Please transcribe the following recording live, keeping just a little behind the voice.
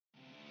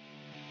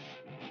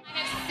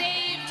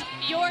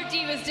your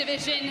Divas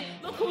division.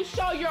 Look whose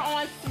show you're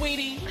on,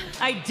 sweetie.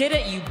 I did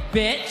it, you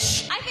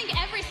bitch. I think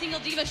every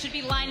single diva should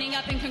be lining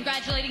up and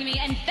congratulating me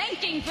and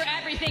thanking for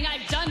everything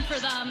I've done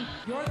for them.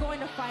 You're going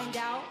to find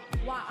out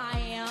why I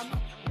am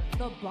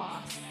the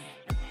boss.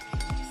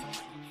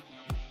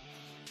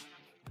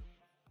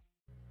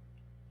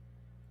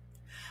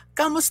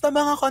 Kamusta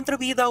mga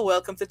kontrabida?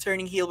 Welcome to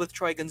Turning Heel with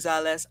Troy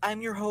Gonzalez.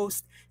 I'm your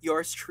host,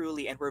 yours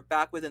truly, and we're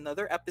back with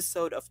another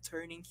episode of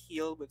Turning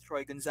Heel with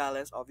Troy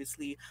Gonzalez,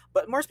 obviously,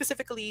 but more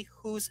specifically,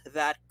 Who's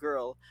That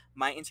Girl?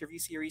 My interview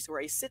series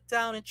where I sit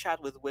down and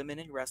chat with women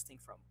in wrestling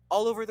from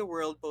all over the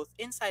world, both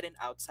inside and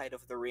outside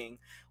of the ring.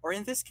 Or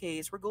in this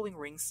case, we're going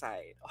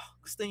ringside. Oh,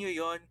 gusto nyo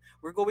yun?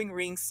 We're going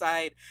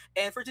ringside.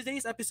 And for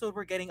today's episode,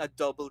 we're getting a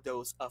double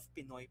dose of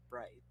Pinoy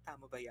pride.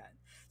 Tama ba yan?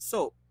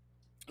 So,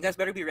 you guys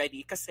better be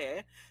ready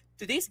kasi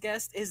today's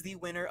guest is the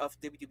winner of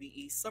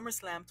WWE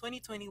SummerSlam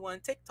 2021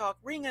 TikTok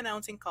ring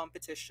announcing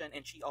competition,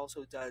 and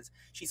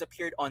she's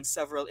appeared on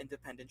several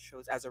independent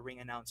shows as a ring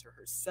announcer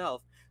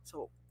herself.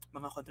 So,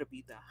 mga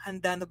kontrabida,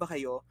 handa na ba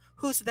kayo?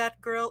 Who's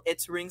that girl?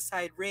 It's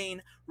ringside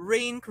Raine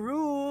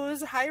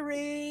Cruz. Hi,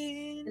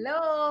 Raine.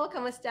 Hello,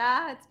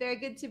 kamusta? It's very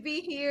good to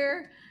be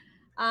here.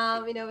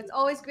 It's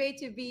always great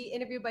to be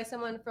interviewed by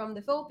someone from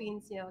the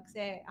Philippines,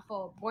 kasi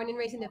ako, born and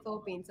raised in the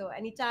Philippines. So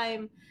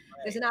anytime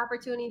there's an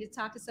opportunity to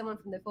talk to someone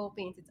from the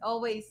Philippines, it's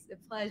always a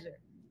pleasure.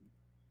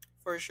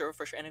 For sure.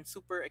 And I'm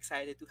super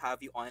excited to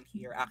have you on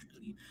here.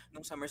 Actually,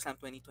 nung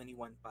SummerSlam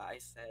 2021 pa, I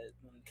said,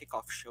 nung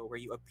kickoff show where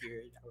you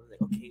appeared, I was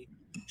like, okay,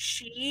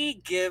 she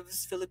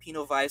gives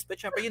Filipino vibes. But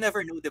syempre, you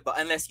never know, diba?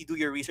 Unless you do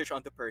your research on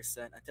the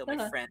person. Until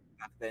my friend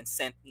back then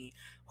sent me,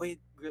 hoy,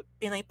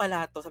 Pinay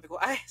pala to. Sabi ko,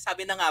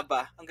 sabi na nga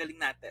ba? Ang galing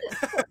natin.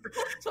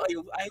 So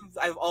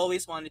I've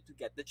always wanted to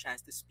get the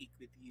chance to speak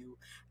with you.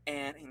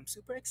 And I'm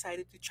super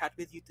excited to chat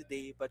with you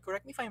today. But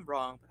correct me if I'm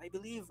wrong, but I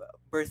believe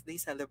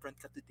birthday celebrant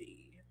ka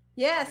today.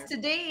 Yes,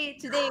 today.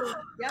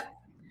 Yep.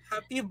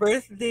 Happy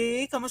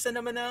birthday! Kamusta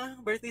naman ang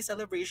birthday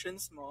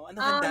celebrations mo? Ano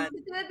handa? Sa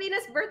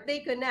Pilipinas,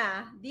 birthday ko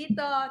na.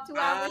 Dito, 2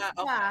 hours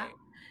pa. Okay.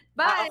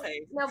 But Okay.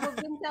 no, we've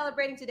been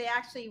celebrating today.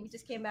 Actually, we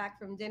just came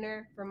back from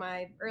dinner for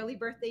my early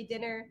birthday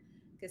dinner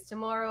because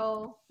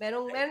tomorrow,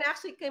 meron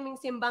actually kaming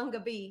simbang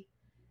gabi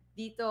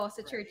dito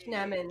sa church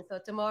namin.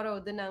 So tomorrow,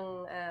 dun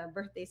ang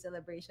birthday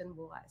celebration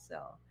bukas. So.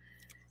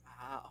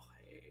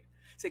 Okay.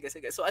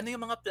 Sige. So ano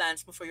yung mga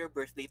plans mo for your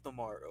birthday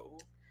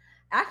tomorrow?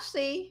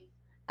 Actually,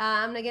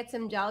 I'm gonna get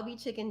some Jollibee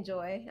Chicken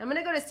Joy. I'm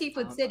gonna go to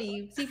Seafood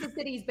City. Seafood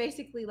City is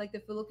basically like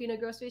the Filipino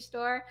grocery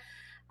store.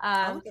 So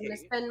I'm gonna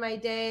spend my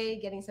day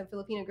getting some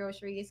Filipino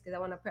groceries because I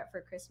want to prep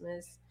for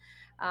Christmas.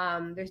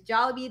 There's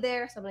Jollibee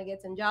there, so I'm gonna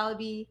get some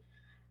Jollibee.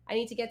 I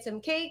need to get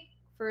some cake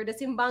for the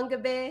simbang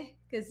gabi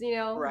because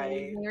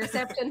Right. may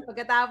reception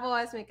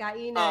pagkatapos, may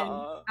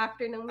kainan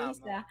after ng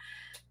misa.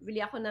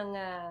 Bili ako ng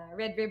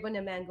red ribbon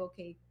na mango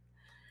cake.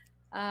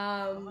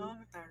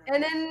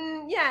 And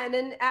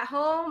then at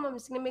home, I'm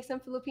just gonna make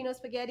some Filipino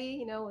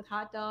spaghetti, with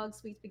hot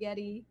dogs, sweet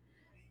spaghetti.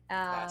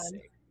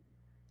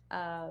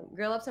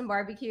 Grill up some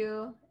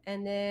barbecue,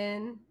 and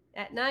then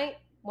at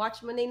night, watch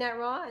Monday Night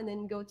Raw, and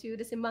then go to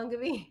the simbang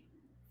gabi.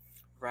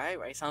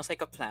 Right. Sounds like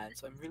a plan.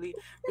 So I'm really,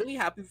 really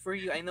happy for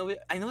you. I know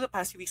the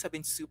past few weeks have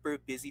been super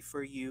busy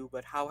for you,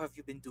 but how have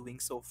you been doing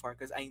so far?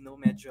 Because I know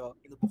medyo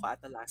inubuka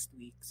ata last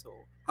week. So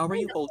how are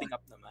you holding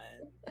up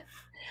naman?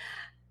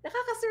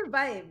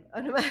 Nakaka-survive.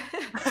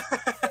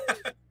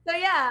 So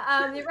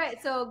yeah, you're right.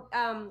 So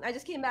I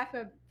just came back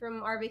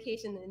from our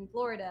vacation in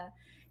Florida,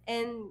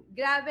 and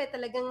grabe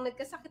talagang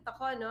nagkasakit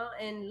ako, no?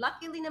 And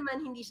luckily naman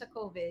hindi siya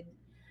COVID,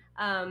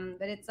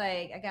 but it's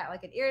like I got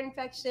like an ear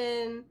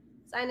infection,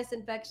 sinus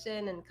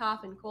infection, and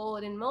cough and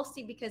cold, and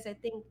mostly because I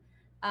think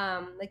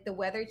like the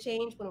weather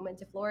changed when we went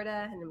to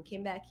Florida and then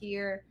came back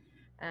here,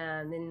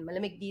 and then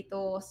malamig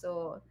dito.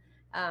 So,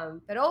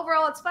 but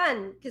overall it's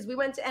fun because we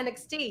went to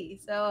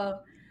NXT. So.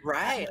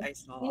 Right, I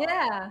saw.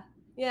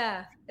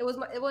 Yeah. It was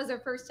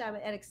our first time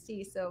at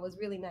NXT, so it was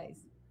really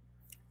nice.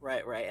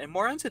 Right. And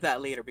more onto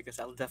that later because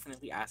I'll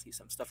definitely ask you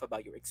some stuff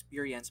about your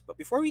experience. But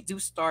before we do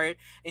start,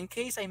 in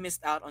case I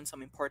missed out on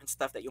some important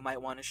stuff that you might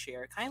want to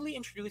share, kindly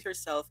introduce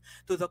yourself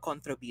to the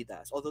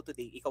Contrabidas. Although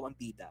today, ikaw ang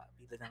bida.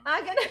 Bida ng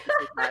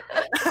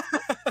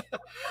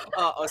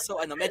so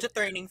medyo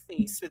turning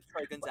face with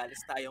Troy Gonzalez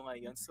tayo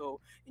ngayon.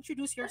 So,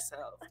 introduce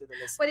yourself to the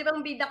listeners. Pwede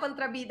bang bida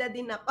kontrabida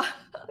din ako?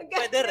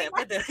 Pwede rin.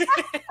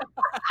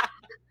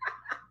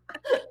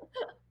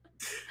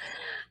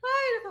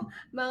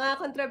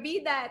 Mga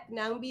kontrabida at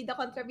ng bida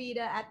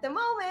kontrabida at the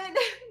moment.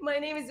 My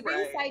name is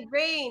Ringside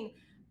Raine,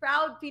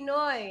 proud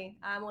Pinoy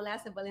mula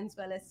sa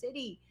Valenzuela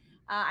City.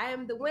 I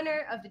am the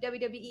winner of the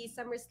WWE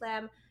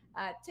SummerSlam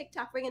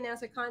TikTok ring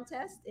announcer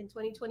contest in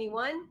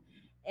 2021.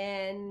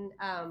 And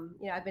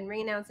I've been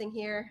ring announcing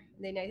here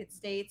in the United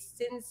States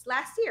since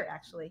last year,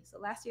 actually. So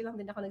last year lang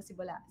din ako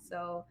nagsimula.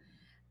 So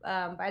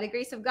by the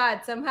grace of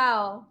God,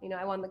 somehow,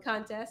 I won the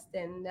contest,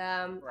 and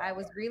I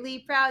was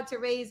really proud to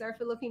raise our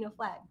Filipino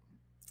flag.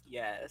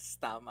 Yes,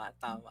 tama.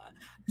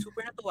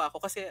 Super natuwa ako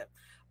kasi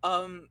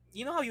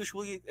You know how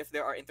usually if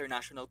there are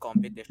international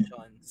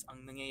competitions,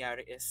 ang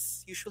nangyayari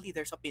is usually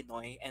there's a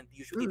Pinoy and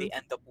usually they Mm.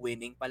 end up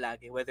winning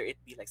palagi, whether it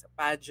be like sa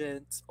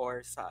pageants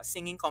or sa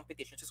singing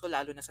competitions. So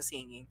lalo na sa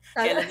singing,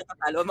 kailan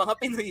nakatalo ang mga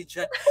Pinoy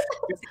dyan?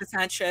 Jessica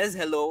Sanchez,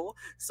 hello.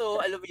 So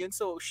alam mo yun,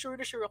 so sure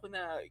na sure ako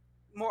na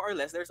more or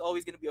less there's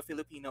always gonna be a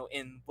Filipino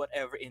in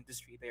whatever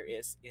industry there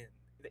is in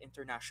the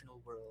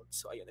international world.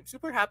 So ayun, I'm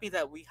super happy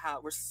that we're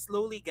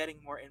slowly getting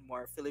more and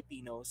more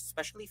Filipinos,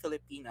 especially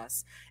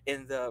Filipinas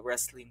in the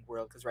wrestling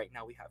world because right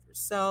now we have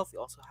yourself, we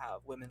also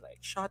have women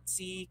like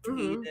Shotzi,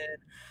 Mm-hmm. Kaden,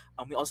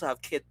 we also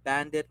have Kid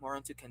Bandit, more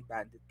onto Kid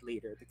Bandit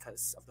later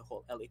because of the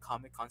whole LA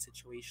Comic Con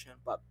situation.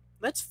 But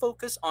let's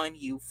focus on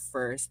you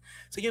first.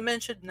 So you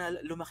mentioned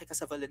na lumaki ka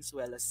sa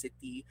Valenzuela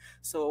City.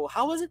 So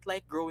how was it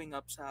like growing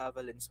up sa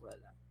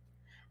Valenzuela?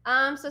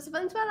 So sa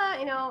Venezuela,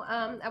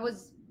 I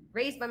was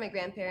raised by my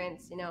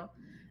grandparents,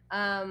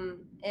 and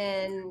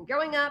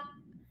growing up,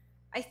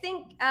 I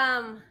think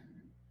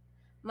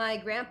my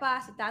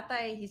grandpa, si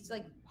tatay, he's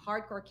like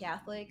hardcore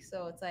Catholic,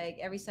 so it's like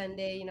every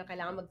Sunday,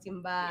 kailangan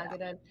magsimba, Yeah.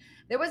 ganun.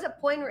 There was a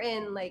point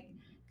wherein like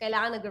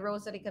kailangan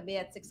nag-rosary kami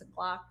at 6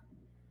 o'clock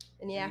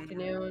in the Mm,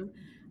 afternoon.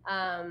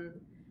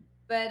 Um,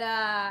 but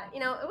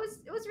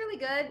it was really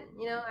good.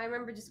 I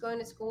remember just going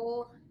to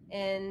school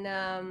and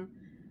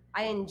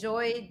I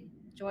enjoyed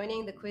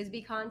joining the quiz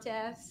bee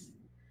contest.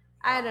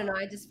 I don't know. wow.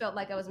 I just felt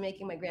like I was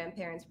making my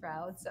grandparents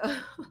proud. So,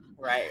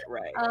 Right,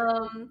 right.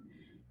 um,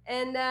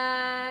 and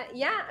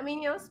yeah, I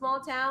mean,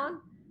 small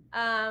town,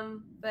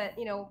 but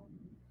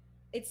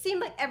it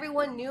seemed like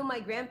everyone knew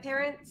my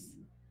grandparents.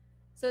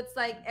 So it's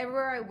like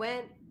everywhere I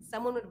went,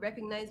 someone would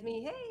recognize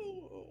me. Hey,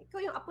 ikaw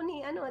yung apo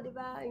ni ano, di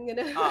ba? Yung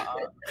ganun.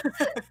 Uh-uh.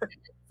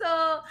 So,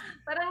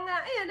 parang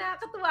ayun,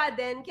 nakakatuwa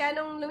din. Kaya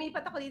nung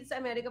lumipat ako dito sa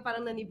Amerika,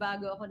 parang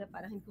nanibago ako na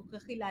parang hindi ko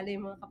kakilala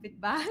yung mga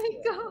kapitbahay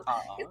ko.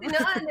 Kasi Uh-uh.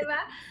 noon, di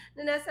ba?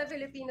 Nung nasa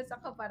Pilipinas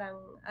ako,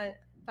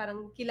 parang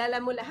kilala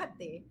mo lahat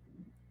eh.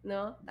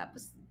 No?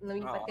 Tapos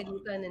lumipat ka Uh-uh.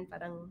 dito and then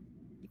parang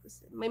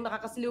may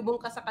makakasalubong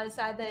ka sa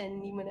kalsada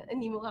and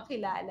hindi mo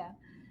kakilala.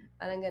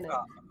 Parang ganun.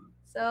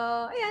 So,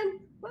 ayan,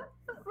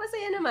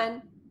 masaya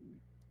naman.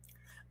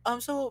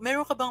 So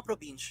meron ka bang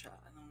probinsya?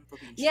 Anong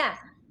probinsya? Yeah,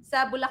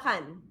 sa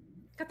Bulacan.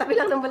 Katabi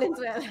lang ng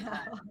Valenzuela.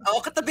 Oo,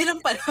 katabi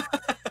lang pala.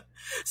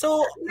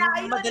 So, Na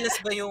ayun.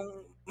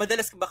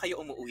 madalas ba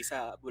kayo umuwi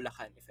sa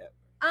Bulacan if ever?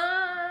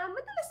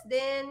 Madalas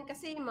din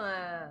kasi yung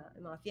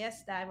mga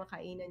fiesta, yung mga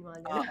kainan, yung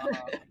mga gano'n.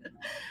 Oo.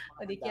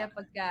 O di kaya Mga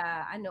pagka,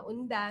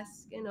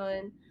 undas,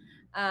 gano'n.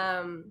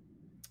 Um,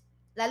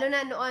 Lalo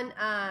na noon,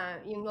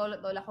 yung lolo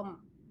at lola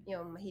ko,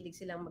 yung mahilig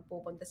silang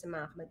magpupunta sa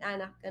mga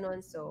kamag-anak,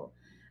 gano'n. So,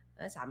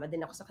 sama din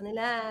ako sa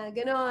kanila,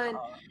 gano'n.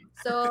 oo.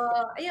 So,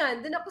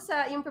 ayun, dun ako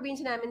sa, yung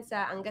probinsya namin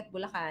sa Angat,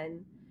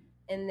 Bulacan.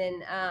 And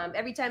then,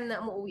 every time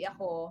na umuwi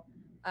ako,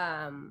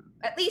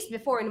 at least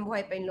before, nung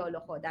buhay pa yung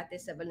lolo ko,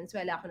 dati sa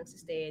Valenzuela ako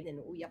nagsistay, and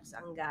then uuwi ako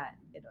sa Angat,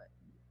 gano'n.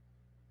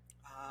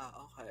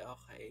 Okay,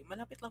 okay.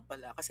 Malapit lang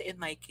pala. Kasi in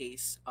my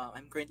case,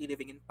 I'm currently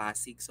living in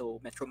Pasig, so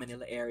Metro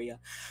Manila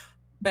area.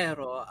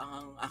 Pero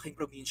ang aking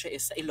probinsya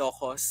is sa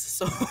Ilocos.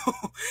 So,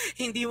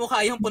 hindi mo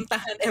kayang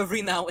puntahan every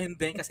now and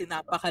then kasi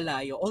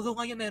napakalayo. Although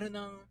ngayon meron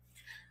ng,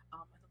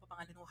 ano pa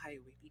pangalan ng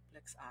highway?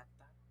 T-Plex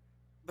ata.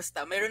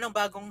 Basta, meron ng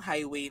bagong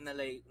highway na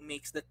like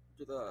makes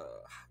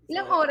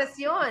Ilang the oras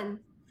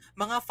yon?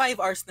 mga 5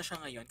 hours na siya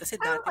ngayon. Kasi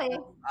dati Okay.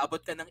 kung abot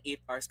ka ng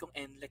 8 hours kung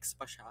NLEX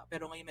pa siya.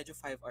 Pero ngayon medyo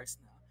 5 hours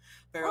na.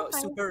 Pero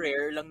Okay. super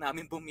rare lang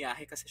namin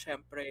bumiyahe kasi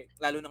syempre,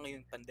 lalo na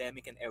ngayon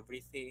pandemic and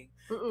everything.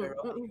 Mm-mm, Pero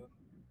mm-mm. ayun.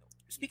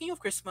 Speaking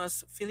of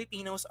Christmas,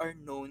 Filipinos are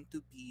known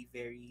to be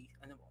very,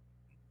 ano mo,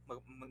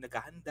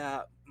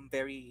 naghahanda,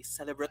 very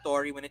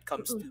celebratory when it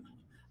comes Mm-mm.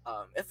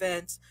 to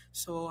events.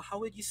 So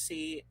how would you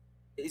say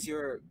is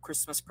your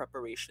Christmas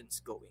preparations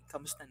going?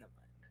 Kamusta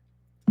naman?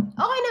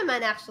 Okay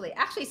naman actually.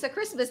 Actually, sa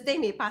Christmas Day,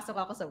 may pasok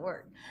ako sa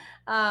work.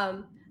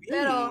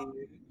 Pero,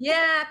 Really?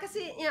 yeah,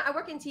 kasi, I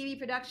work in TV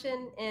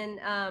production and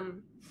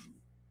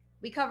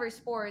we cover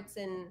sports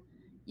and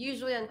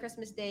usually on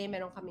Christmas Day,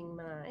 meron kaming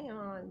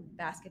mga,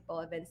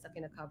 basketball events na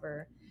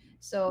kina-cover.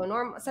 So,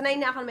 sanay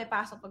na ako na may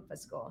pasok pag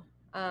Pasko.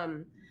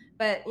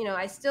 But,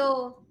 I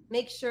still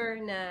make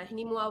sure na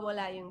hindi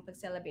mawawala yung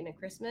pag-celebrate ng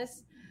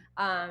Christmas.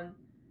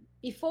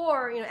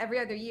 Before, every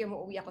other year,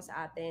 mauwi ako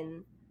sa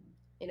atin.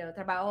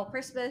 Trabaho ako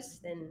Christmas,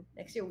 then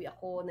next year uwi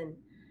ako, then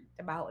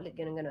trabaho ulit,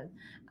 ganun.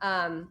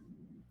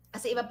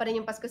 Kasi iba pa rin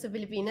yung Pasko sa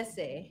Pilipinas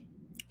eh.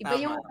 Iba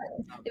yung,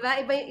 Tama. di ba?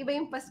 Iba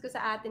yung Pasko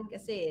sa atin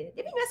kasi. Di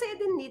ba masaya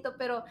din dito,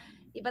 pero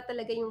iba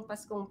talaga yung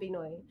Paskong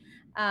Pinoy.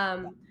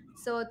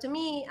 So to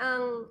me,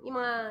 yung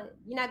mga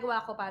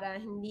ginagawa ko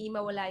para hindi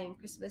mawala yung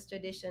Christmas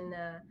tradition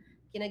na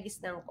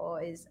kinagisnan ko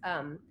is,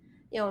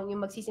 yung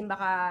magsisimba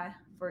ka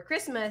for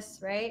Christmas,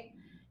 right?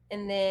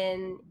 And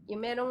then,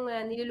 yung merong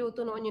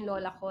niluluto noon yung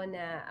lola ko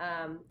na,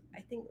 I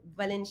think,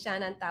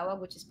 Valenciana ang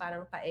tawag, which is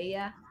parang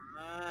paella.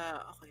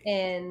 Okay.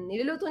 And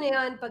niluluto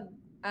niya yun pag,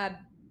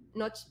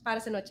 para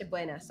sa Noche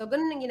Buena. So,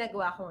 ganun ang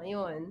ginagawa ko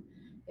ngayon.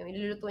 Yung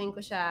nilulutuin ko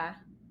siya,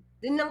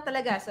 dun lang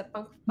talaga, sa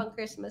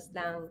pang-Christmas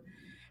lang.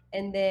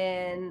 And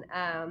then,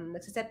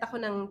 nagsiset ako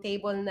ng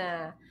table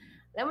na,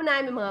 alam mo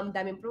na, may mga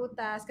daming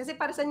prutas. Kasi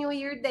para sa New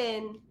Year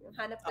din,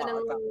 hanap ka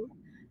ng Oo,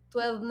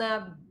 12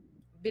 na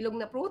bilog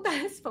na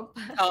prutas.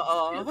 oo.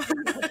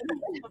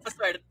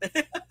 Pampaswerte.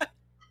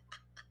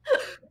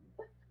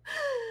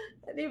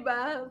 Di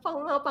ba?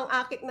 Mga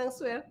pang-akit ng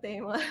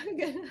swerte. Mga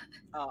ganun.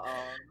 Oo.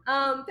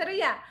 Pero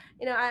yeah,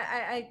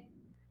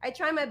 I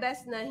try my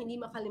best na hindi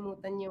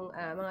makalimutan yung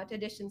mga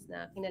traditions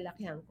na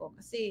kinalakihan ko.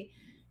 Kasi,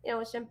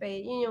 syempre,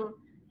 yun yung,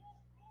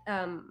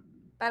 um,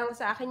 parang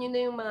sa akin, yun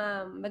na yung mga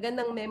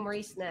magandang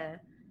memories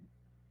na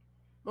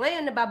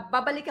ngayon,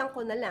 babalikan ko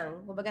na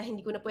lang. Kumbaga,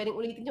 hindi ko na pwedeng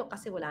ulitin yun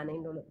kasi wala na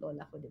yung lolo't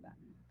lola ko, di ba?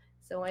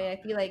 So, I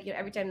feel like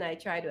every time that I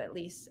try to at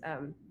least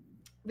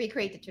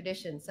recreate the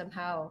tradition,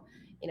 somehow,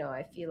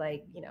 I feel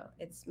like,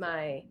 it's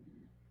my,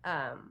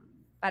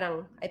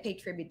 parang I pay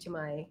tribute to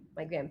my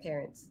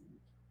grandparents.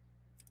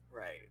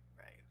 Right,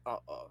 right.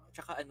 Oo.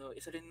 Tsaka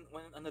isa rin,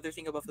 another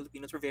thing about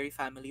Filipinos, we're very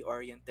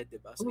family-oriented,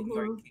 di ba? So in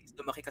your Mm-hmm. case,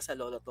 lumaki ka sa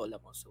lola at lola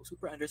mo. So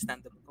super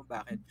understandable kung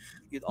bakit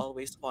you'd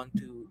always want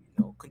to,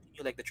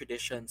 continue like the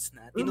traditions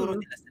na tinuro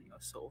Mm-hmm. nila sa'yo.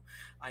 So,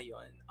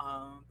 ayun.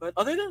 But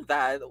other than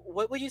that,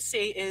 what would you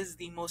say is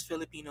the most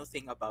Filipino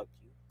thing about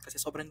you? Kasi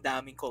sobrang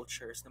daming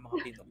cultures ng mga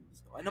Pinoy.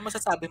 So, ano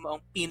masasabi mo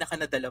ang pinaka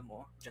nadala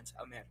mo dyan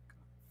sa Amerika?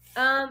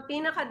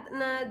 Pinaka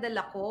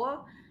nadala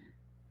ko,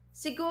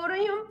 siguro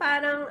yung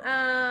parang,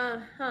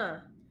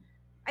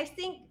 I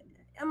think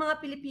ang mga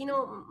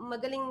Pilipino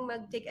magaling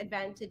mag-take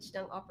advantage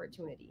ng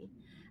opportunity.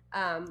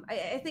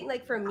 I think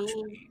like for me,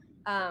 Actually,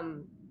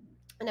 um,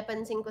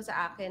 napansin ko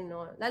sa akin,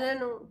 no, lalo na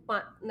nung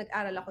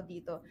nag-aral ako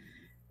dito,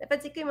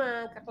 napansin ko yung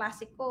mga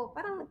kaklase ko,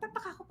 parang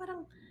nagtataka ko,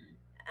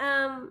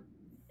 um,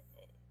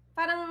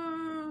 parang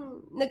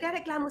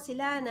nagreklamo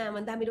sila na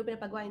mandami daw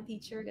pinapagawa yung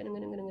teacher, ganun,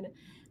 ganun, ganun, ganun.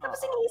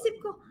 Tapos oo. iniisip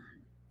ko,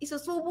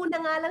 isusubo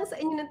na nga lang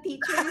sa inyo ng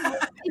teacher yung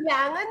mga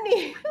kailangan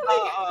eh.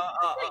 Oo,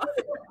 oo.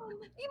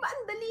 Iba,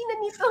 ang dali na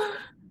nito.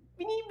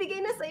 Binibigay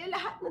na sa'yo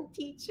lahat ng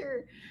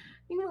teacher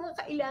yung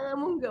mga kailangan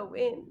mong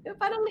gawin.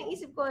 Parang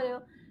naisip ko,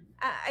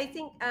 I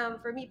think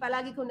for me,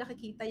 palagi ko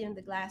nakikita yung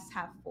the glass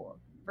half full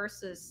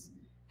versus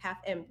half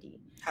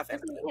empty. Half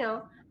Kasi, empty.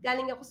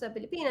 galing ako sa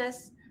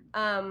Pilipinas,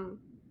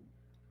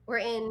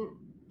 wherein,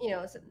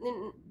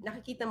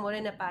 nakikita mo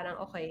rin na parang,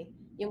 okay,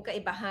 yung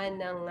kaibahan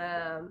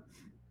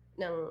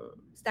ng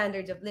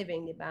standards of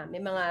living, di ba?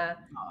 May mga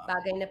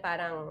bagay na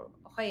parang,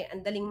 okay, ang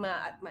daling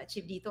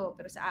ma-achieve dito,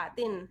 pero sa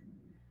atin,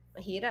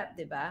 mahirap,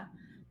 di ba?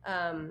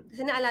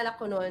 Kasi naalala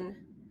ko noon,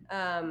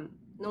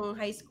 nung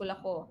high school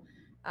ako,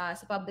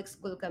 sa public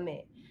school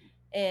kami.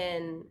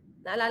 And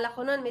naalala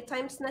ko noon, may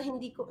times na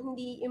hindi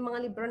yung mga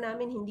libro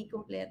namin hindi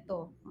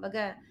kumpleto.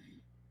 Kumbaga,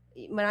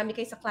 marami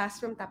kayo sa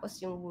classroom tapos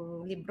yung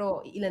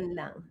libro ilan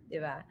lang, di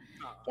ba?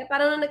 Kaya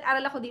parang nung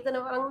nag-aral ako dito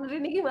na parang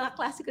narinig yung mga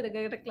klase ko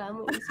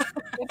nagreklamo,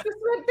 isip ko,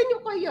 swerte nyo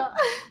kaya.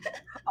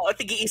 Oo,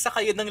 tig-iisa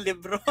kayo ng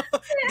libro.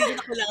 Hindi nyo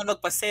na kailangan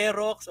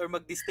magpa-xerox or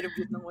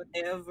mag-distribute ng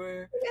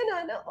whatever.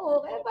 Ganun,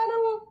 oo. Kaya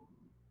parang,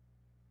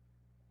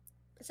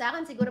 sa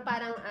akin siguro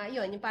parang,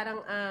 yun, yung parang,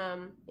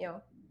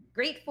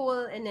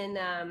 grateful and then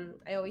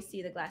I always see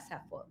the glass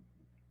half full.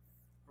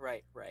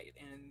 Right, right.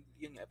 And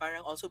yun nga,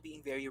 parang also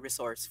being very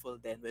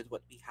resourceful then with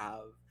what we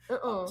have.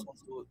 Oo. Is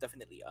also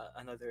definitely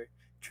another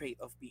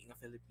trait of being a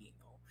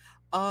Filipino.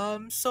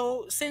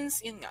 So, since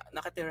yun nga,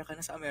 nakatira ka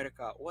na sa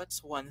Amerika, what's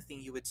one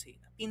thing you would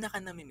say na pinaka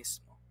namimiss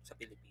mo sa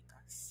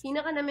Pilipinas?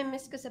 Pinaka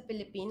namimiss ko sa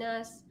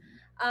Pilipinas,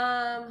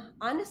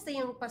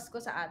 honestly, yung Pasko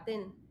sa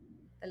atin.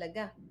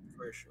 Talaga.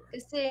 For sure.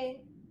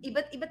 Kasi,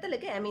 iba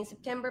talaga. I mean,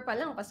 September pa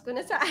lang, Pasko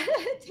na sa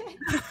atin.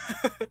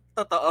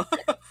 Totoo.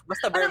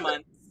 Basta bare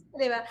months.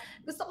 Diba?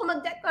 Gusto ko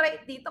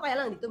mag-decorate dito, kaya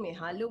lang dito may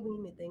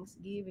Halloween, may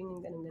Thanksgiving,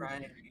 ganun.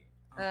 Right.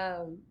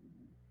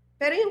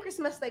 Pero yung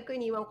Christmas light ko,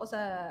 iniwan ko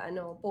sa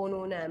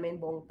puno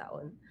namin buong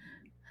taon.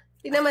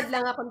 Tinamad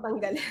lang akong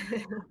tanggalin.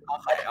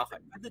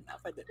 Okay. Pwede na.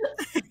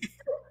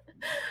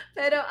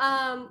 Pero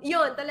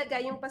yun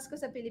talaga yung Pasko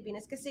sa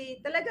Pilipinas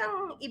kasi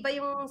talagang iba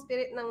yung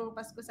spirit ng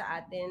Pasko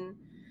sa atin.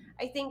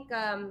 I think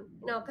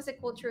kasi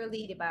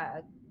culturally, 'di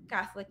ba,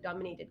 Catholic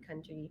dominated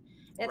country.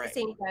 And at the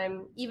same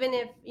time, even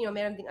if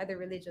meron ding other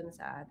religions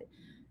sa atin,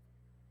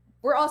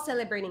 we're all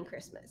celebrating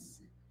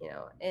Christmas,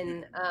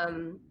 and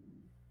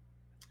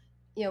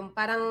yung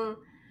parang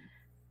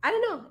I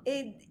don't know,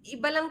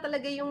 iba lang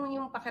talaga yung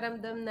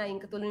pakiramdam na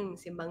yung katulad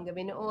ng simbang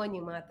gabi noon,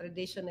 yung mga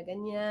tradition na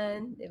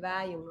ganyan, 'di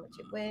ba? Yung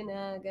Noche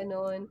Buena,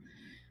 ganon.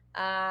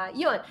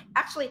 Yun,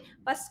 actually,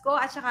 Pasko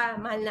at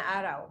saka mahal na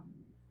araw.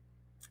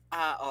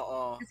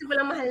 Oo. Kasi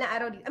walang mahal na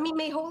araw dito. I mean,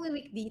 may Holy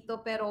Week dito,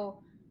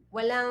 pero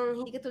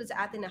hindi katulad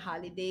sa atin na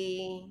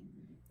holiday,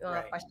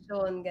 mga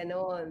pasyon,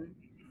 ganon.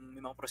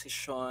 May mga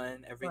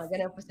prosesyon, everything. Mga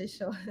ganang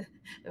prosesyon.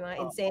 May mga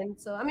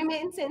insenso. I mean,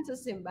 may insenso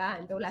sa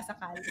simbahan, wala sa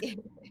kalye.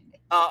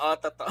 Oo,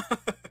 totoo.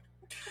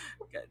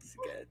 Gets.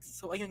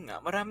 So, ayun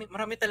nga,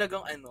 marami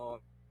talagang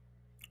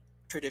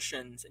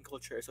traditions and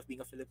cultures of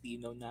being a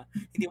Filipino na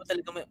hindi mo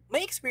talaga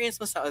may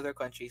experience mo sa other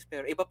countries,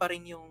 pero iba pa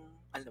rin yung,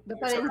 iba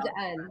pa rin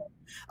dyan.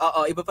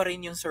 Oo, iba pa rin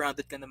yung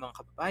surrounded ka ng mga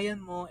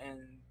kababayan mo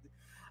and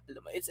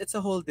alam mo, it's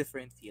a whole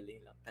different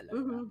feeling lang talaga.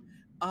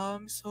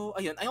 Mm-hmm. So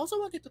ayun, I also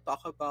wanted to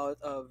talk about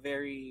a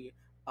very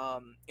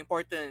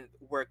important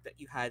work that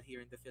you had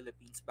here in the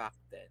Philippines back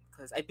then,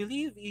 because I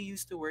believe you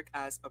used to work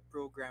as a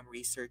program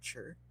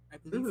researcher, I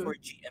believe Mm-hmm. for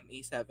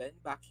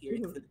GMA7 back here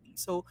in the Mm-hmm. Philippines.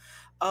 So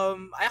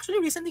I actually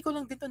recently ko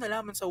lang din to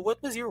nalaman. So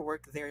what was your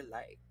work there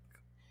like?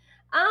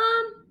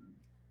 Um,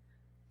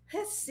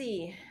 let's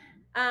see.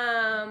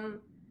 A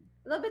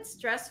little bit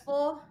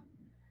stressful.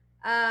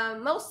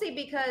 Mostly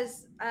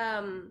because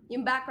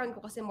yung background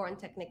ko kasi more on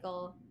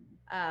technical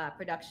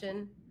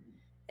production.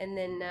 And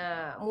then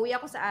umuwi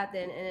ako sa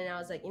atin, and then I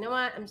was like, you know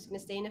what? I'm just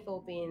gonna stay in the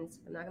Philippines.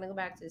 I'm not gonna go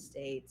back to the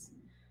States.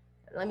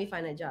 Let me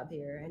find a job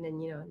here. And then,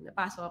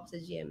 napasok ako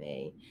sa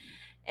GMA.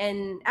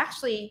 And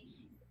actually,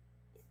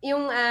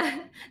 yung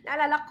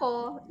naalala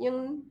ko,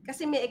 yung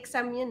kasi may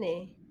exam yun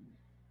eh.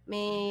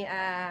 May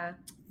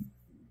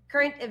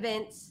current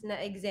events na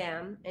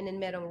exam, and then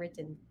merong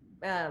written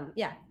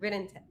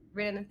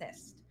written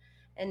test.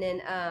 And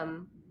then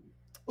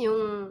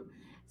yung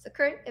sa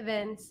current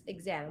events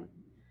exam,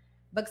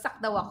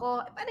 bagsak daw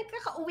ako. Parang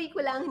kakauwi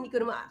ko lang, hindi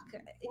ko na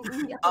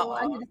hindi ako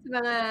ano Oo.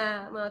 sa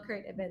mga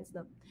current events,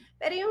 no.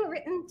 Pero yung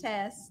written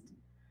test,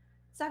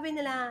 sabi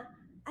nila,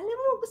 alam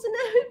mo, gusto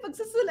namin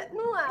pagsusulat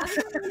mo ah.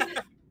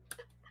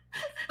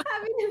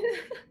 Sabi nila,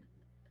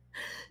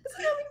 gusto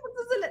namin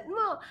pagsusulat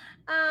mo.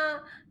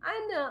 Ah,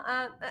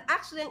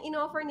 actually, ang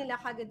in-offer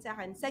nila kagad sa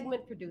akin,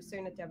 segment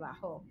producer na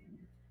trabaho.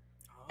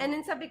 And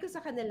then Oh. sabi ko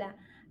sa kanila,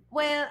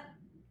 well,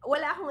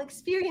 wala akong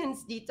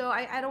experience dito.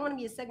 I don't want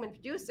to be a segment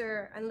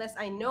producer unless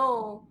I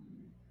know,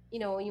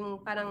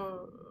 yung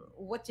parang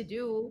what to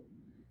do.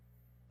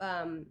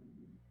 Um,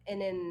 and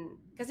then,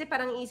 kasi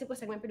parang iisip ko,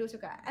 segment producer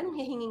ka, anong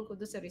hihingin ko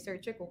doon sa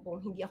researcher ko kung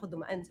hindi ako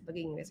dumaan sa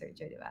pagiging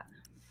researcher, di ba?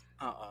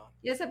 Oo.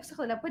 Yung sabi sa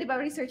kanila, pwede ba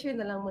researcher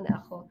na lang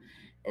muna ako?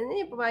 And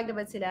then, yung pumayag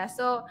naman sila.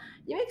 So,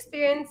 yung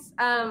experience,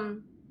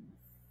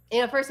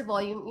 first of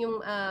all,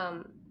 yung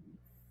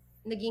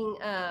naging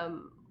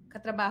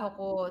katrabaho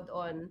ko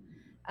doon,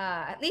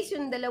 at least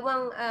yung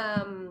dalawang,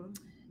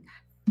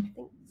 I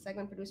think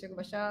segment producer ko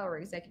ba siya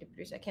or executive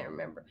producer, I can't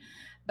remember.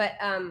 But,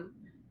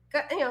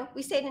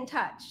 we stayed in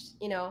touch,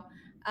 yung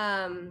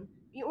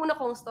una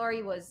kong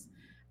story was,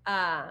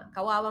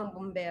 kawawang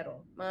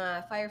bombero,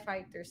 mga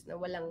firefighters na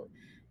walang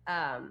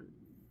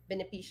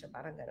benepisyo,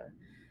 parang gano'n.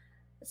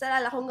 Tapos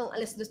alala ko hanggang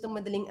 2:00 ng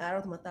madaling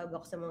araw, tumatawag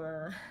ako sa mga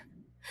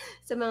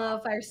sa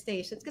mga fire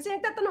stations. Kasi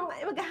nagtatanong,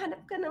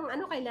 maghahanap ka ng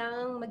ano,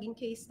 kailangang maging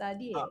case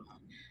study eh. Oo.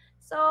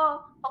 So,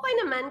 okay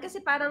naman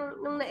kasi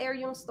parang nung na-air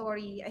yung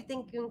story, I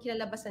think yung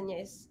kinalabasan niya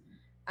is,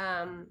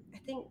 I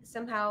think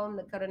somehow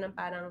nagkaroon ng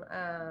parang,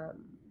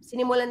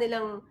 sinimulan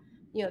nilang,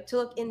 to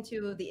look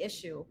into the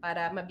issue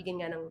para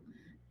mabigyan nga ng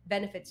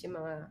benefits yung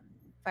mga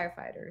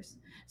firefighters.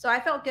 So,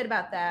 I felt good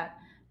about that.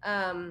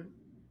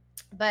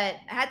 But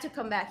I had to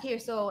come back here.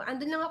 So,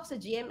 andun lang ako sa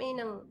GMA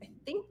ng, I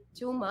think,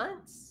 2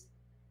 months.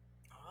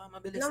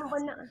 Mabilis Ilang lang.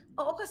 buwan na.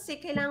 Oo,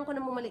 kasi kailangan ko na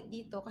bumalik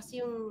dito.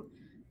 Kasi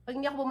pag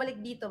hindi ako bumalik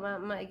dito,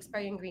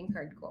 ma-expire yung green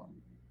card ko.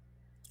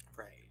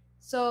 Right.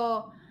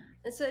 So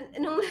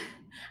nung,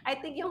 I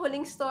think yung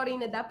huling story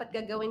na dapat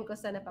gagawin ko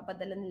sa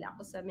napapadala nila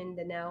ako sa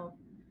Mindanao.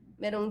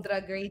 Merong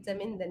drug raid sa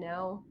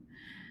Mindanao.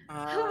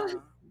 Ah.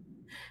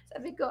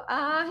 Sabi ko,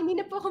 hindi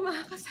na po ako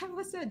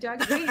makakasama sa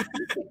drug raid.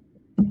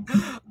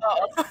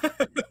 Oo.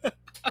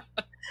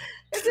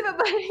 Kasi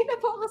babalik na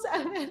po ako sa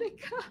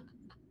Amerika.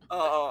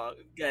 Oo,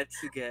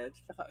 gets.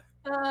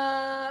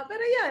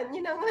 Pero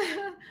yun ang,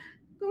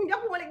 kung hindi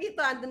ako bumalik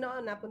dito, andun ako,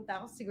 napunta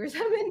ako siguro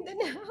sa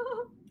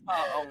Mindanao.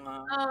 Oo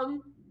nga.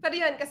 Pero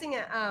yun, kasi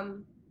nga,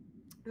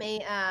 may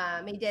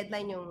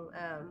deadline yung,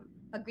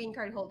 pag green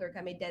card holder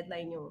ka, may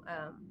deadline yung,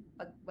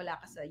 pag wala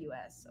ka sa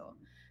US. So,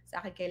 sa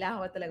akin,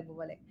 kailangan ko talaga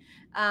bumalik.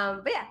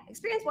 But yeah,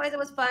 experience-wise,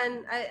 it was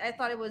fun. I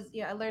thought it was,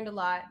 I learned a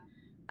lot.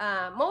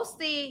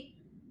 Mostly,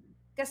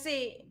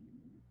 kasi,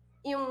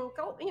 yung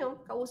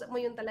kausap mo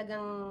yung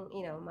talagang,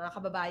 mga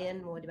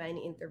kababayan mo, di ba?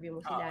 Ini-interview mo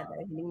sila,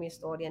 dahil hindi mo yung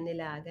storya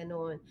nila,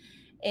 ganun.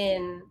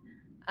 And,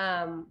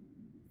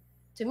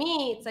 to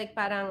me, it's like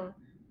parang,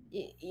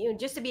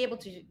 just to be able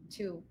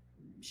to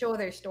show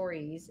their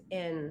stories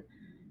and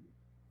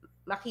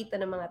makita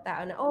ng mga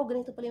tao na,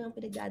 ganito pala yung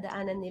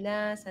pinagdadaanan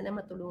nila, sana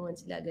matulungan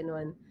sila,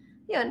 ganun.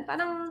 Yun,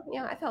 parang,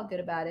 I felt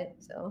good about it,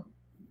 so.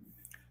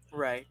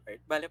 Right.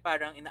 Bale,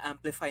 parang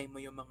ina-amplify mo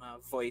yung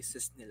mga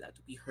voices nila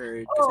to be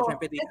heard. Kasi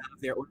syempre they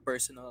have their own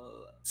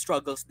personal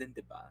struggles din,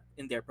 di ba?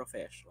 In their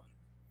profession.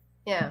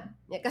 Yeah.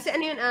 Kasi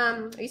ano yun,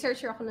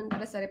 researcher ako nun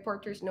para sa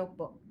Reporter's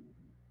Notebook.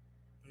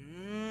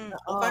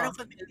 Parang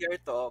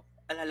familiar to.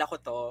 Alala ko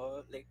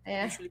to. Like,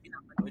 Yeah. usually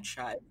pinapanood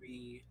siya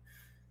every...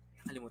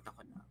 Nakalimutan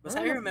ko na. Basta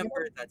I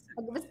remember that.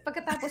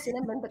 Pagkatapos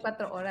yun ng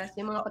 24 oras,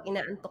 yung mga pag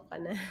inaantok ka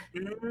na.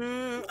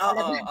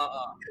 Oo.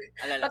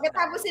 Alala ko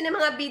Pagkatapos yun ng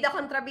mga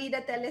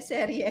bida-kontrabida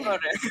teleserye.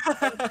 Correct.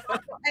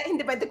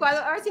 Hindi, 24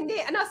 hours, hindi,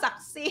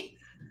 saksi.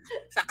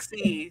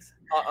 Saksi.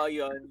 Oo,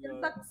 yun.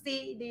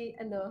 Saksi,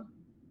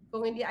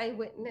 kung hindi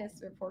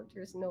eyewitness,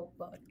 Reporter's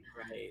Notebook.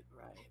 Right.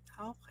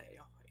 Okay.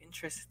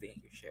 Interesting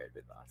you shared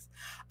with us.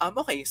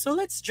 Okay, so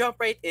let's jump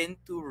right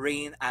into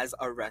Rain as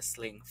a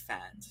wrestling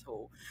fan.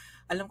 So,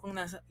 alam kong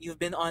you've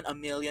been on a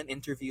million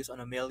interviews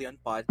on a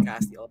million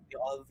podcasts.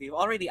 We've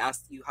already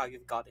asked you how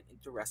you've gotten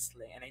into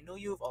wrestling, and I know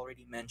you've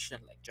already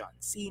mentioned like John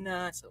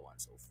Cena, so on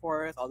and so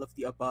forth, all of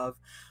the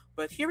above.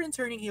 But here in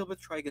Turning Heel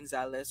with Troy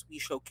Gonzalez, we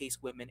showcase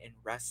women in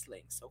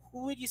wrestling. So,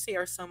 who would you say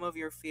are some of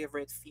your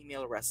favorite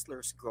female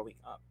wrestlers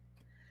growing up?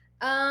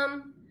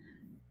 Um,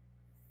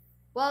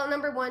 well,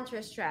 number one,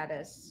 Trish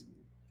Stratus,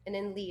 and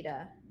then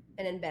Lita,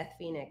 and then Beth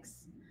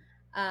Phoenix.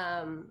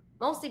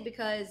 Mostly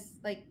because,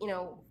 like,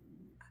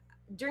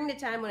 during the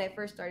time when I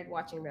first started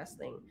watching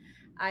wrestling,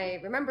 I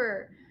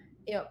remember,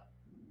 you know,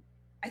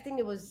 I think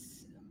it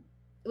was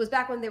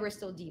back when they were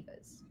still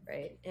divas,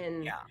 right?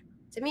 And Yeah,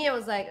 to me, it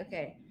was like,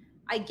 okay,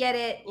 I get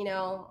it.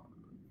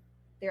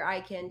 They're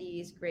eye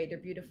candies, great, they're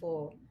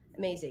beautiful,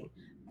 amazing.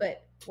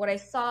 But what I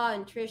saw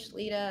in Trish,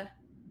 Lita,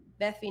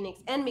 Beth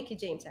Phoenix, and Mickey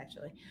James,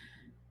 actually.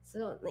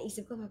 So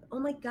naisip ko,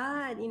 oh my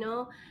God,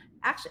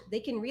 actually,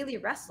 they can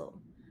really wrestle.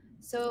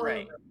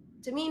 right.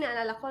 So to me,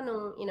 naalala ko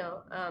nung,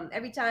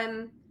 every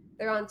time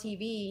they're on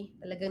TV,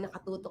 talagang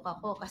nakatutok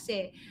ako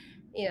kasi,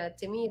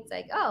 to me, it's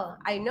like, oh,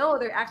 I know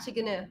they're actually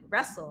gonna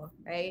wrestle,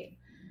 right?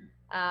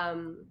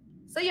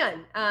 So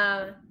yun,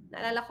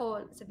 naalala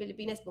ko sa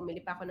Pilipinas, bumili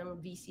pa ako ng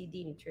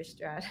VCD ni Trish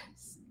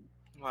Stratus.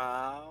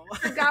 Wow.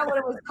 I forgot what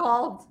it was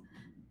called.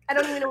 I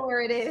don't even know where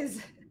it is.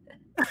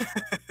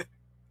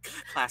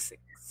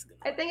 Classics.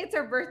 I think it's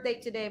her birthday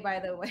today, by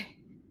the way.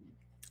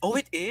 Oh,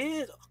 it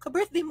is.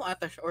 Ka-birthday mo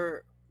ata siya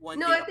or one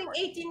No, day I think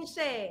apart? 18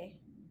 siya eh.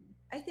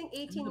 I think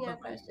Ano 18 na ba yata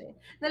ngayon? siya eh.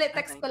 Dali, Ah,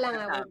 text ko 19 lang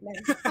na wait tama. lang.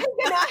 Ay,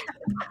 gano'n.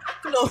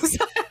 Close.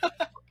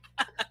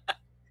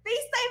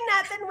 FaceTime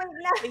natin, wait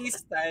lang.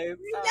 FaceTime.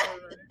 Wait lang.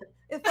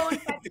 Phone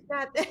text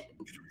natin.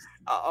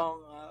 Oo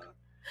nga.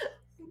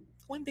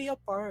 One day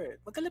apart.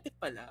 Magkalapit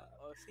pala.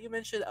 Oh, so you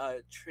mentioned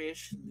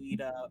Trish,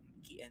 Lita,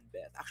 Mickey, and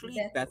Beth. Actually,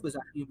 Beth. Beth was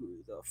actually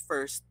the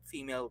first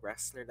female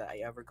wrestler that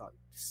I ever got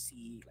to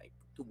see, like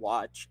to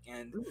watch,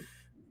 and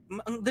Mm,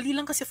 ang dali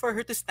lang kasi for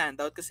her to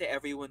stand out kasi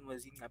everyone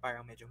was yung nga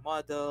parang medyo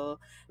model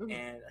mm,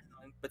 and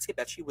but si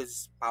Beth, she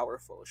was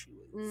powerful. She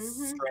was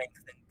mhm. strength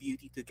and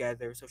beauty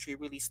together. So she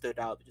really stood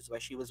out, which is why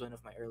she was one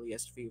of my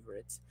earliest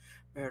favorites.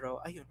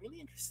 Pero ayun,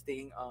 really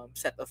interesting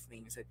set of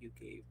names that you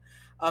gave.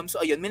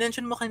 So ayun,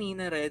 minention mo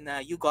kanina rin na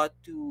you got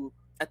to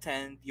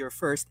attend your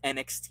first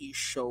NXT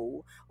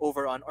show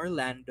over on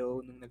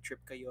Orlando nung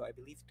nag-trip kayo, I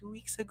believe 2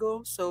 weeks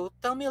ago. So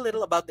tell me a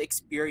little about the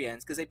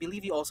experience because I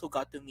believe you also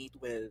got to meet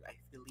with, I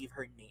believe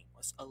her name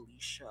was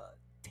Alicia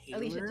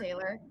Alicia Taylor.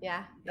 Taylor.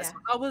 Yeah, Yes. yeah. So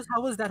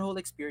how was that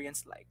whole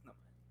experience like? Naman?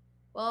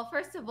 Well,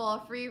 first of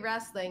all, free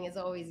wrestling is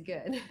always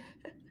good.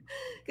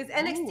 Because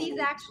NXT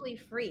is Oh, actually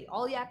free.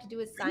 All you have to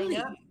do is sign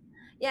up. really?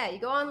 Yeah, you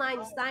go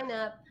online, you sign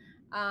up.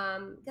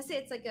 Because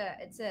it's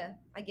a,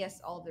 I guess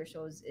all of their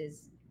shows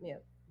is,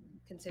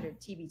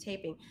 considered TV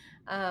taping.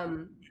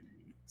 Um,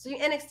 so your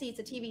NXT, it's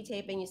a TV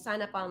taping. You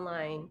sign up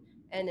online,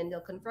 and then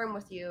they'll confirm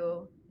with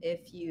you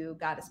if you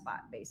got a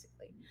spot,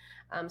 basically.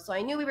 So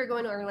I knew we were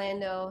going to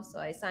Orlando, so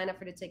I signed up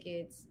for the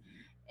tickets,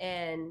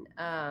 and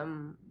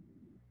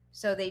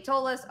so they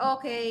told us,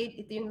 okay,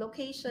 ito yung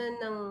location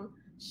ng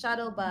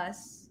shuttle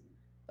bus.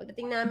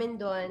 Pagdating namin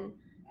doon,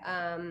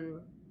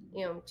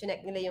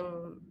 chinek nila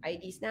yung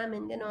IDs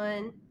namin,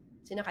 ganon.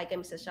 Sinakay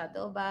kami sa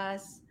shuttle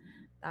bus.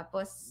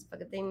 Tapos,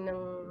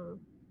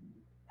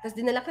 tapos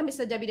dinala kami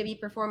sa WWE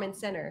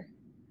Performance Center.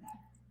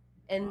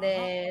 And Wow.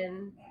 then,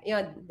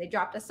 they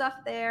dropped us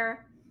off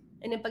there.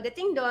 And then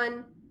pagdating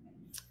doon,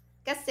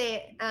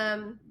 kasi,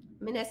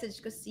 minessage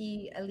ko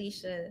si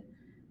Alicia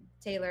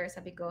Taylor,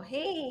 sabi ko,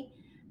 hey,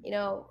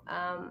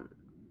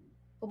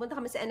 pupunta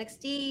kami sa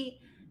NXT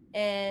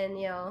and,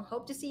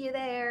 hope to see you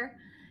there.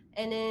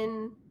 And then,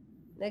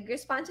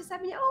 nag-respond siya,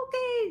 sabi niya,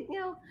 okay,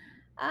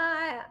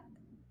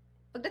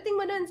 pagdating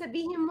mo nun,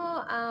 sabihin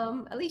mo,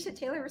 Alicia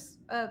Taylor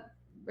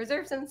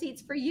reserve some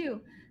seats for you.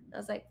 I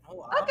was like,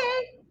 Oh, okay.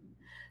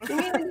 wow.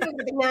 Tingnan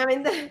pagdating namin.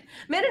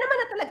 Meron naman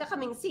na talaga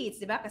kaming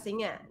seats, di ba? Kasi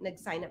nga,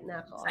 nag-sign up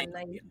na ako Sign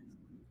up, online. yeah.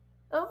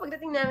 Oh,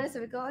 pagdating namin,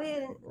 sabi ko,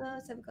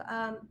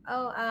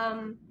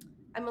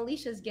 I'm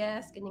Alicia's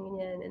guest,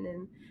 ganyan-ganyan. And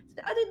then,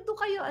 dito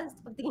kayo.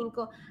 Pagtingin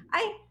ko,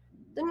 ay,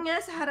 dun nga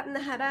sa harap na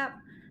harap.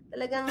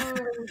 Talagang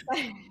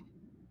ringside.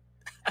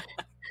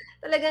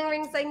 Talagang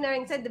ringside na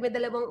ringside. May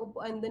dalawang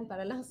upuan dun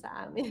para lang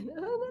sa amin.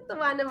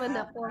 Natuwa naman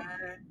ako.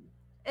 Ah,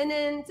 And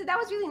then, so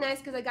that was really nice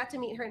because I got to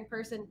meet her in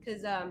person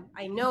because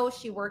I know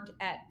she worked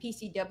at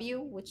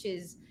PCW, which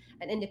is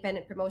an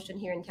independent promotion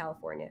here in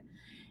California.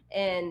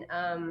 And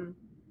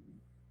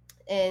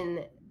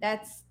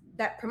that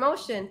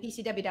promotion,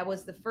 PCW, that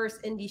was the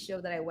first indie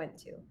show that I went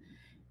to.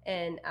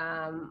 And,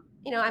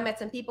 I met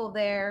some people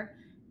there.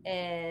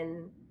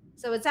 And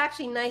so it's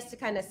actually nice to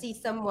kind of see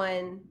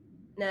someone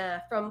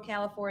from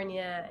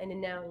California. And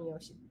then now,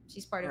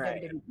 she's part of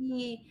right.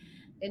 WWE.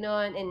 And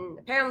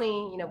apparently,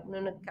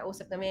 nung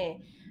nagkausap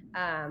kami,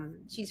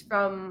 she's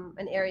from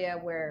an area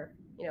where,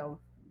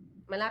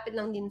 malapit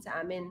lang din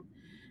sa amin.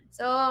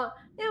 So,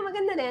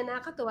 maganda din,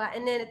 nakakatuwa.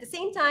 And then at the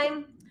same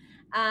time,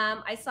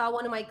 I saw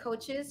one of my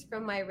coaches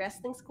from my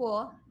wrestling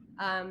school,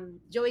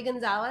 Joey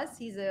Gonzalez.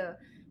 He's a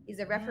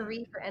Mm.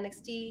 referee for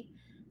NXT,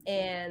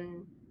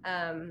 and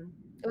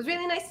it was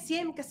really nice to see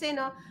him because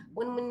no,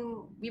 when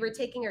we were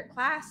taking our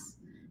class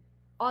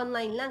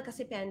online lang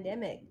kasi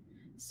pandemic. Uh,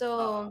 So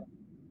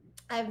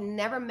I've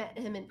never met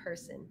him in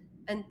person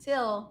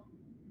until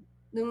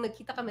nung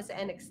nagkita kami sa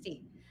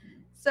NXT.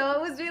 So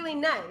it was really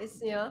nice,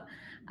 you know.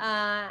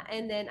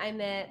 And then I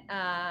met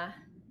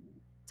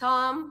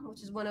Tom,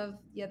 which is one of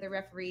the other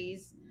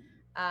referees.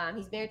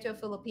 He's married to a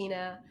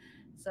Filipina.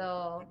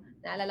 So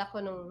naalala ko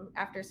nung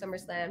after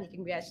SummerSlam, he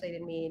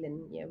congratulated me,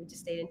 and we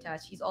just stayed in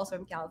touch. He's also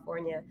from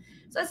California,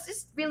 so it's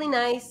just really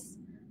nice.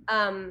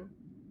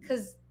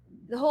 Because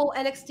the whole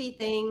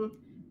NXT thing,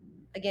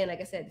 again,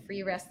 like I said,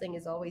 free wrestling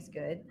is always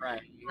good.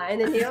 right.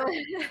 And then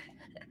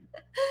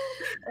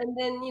and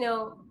then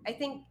I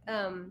think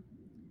the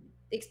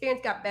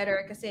experience got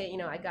better because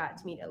I got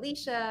to meet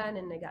Alicia, and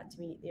then I got to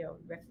meet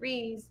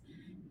referees,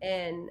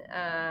 and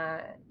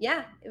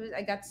yeah, it was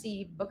I got to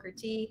see Booker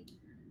T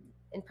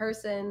in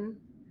person,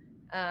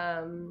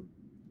 um,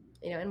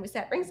 and we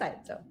sat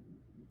ringside. So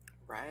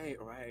Right,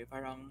 right.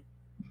 Parang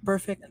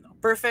perfect, ano,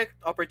 perfect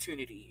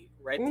opportunity.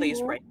 Right place,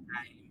 mhm. right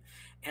time.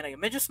 And ay,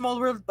 medyo small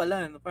world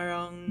pala, no?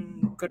 Parang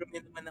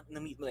karamihan naman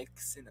na-meet mo like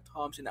sina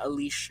Tom, sina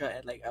Alicia,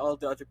 and like all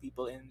the other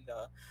people in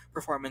the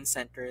performance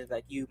center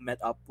that you met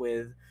up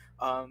with.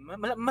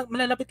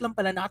 Malalapit lang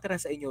pala nakatira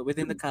sa inyo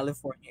within the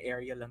California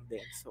area lang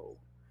din. So,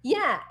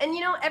 Yeah, and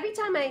every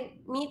time I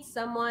meet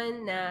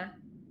someone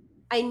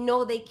I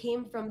know they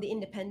came from the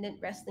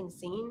independent wrestling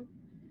scene,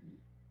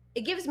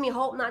 it gives me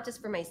hope not just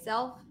for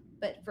myself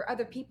but for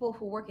other people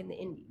who work in the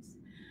indies.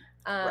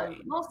 right.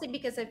 Mostly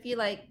because I feel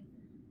like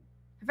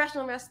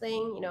professional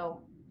wrestling,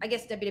 I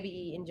guess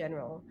WWE in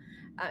general,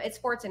 it's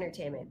sports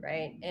entertainment,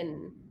 right?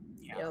 And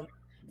Yeah. you know,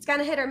 it's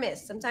kind of hit or miss.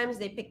 Sometimes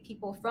they pick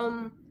people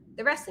from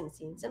the wrestling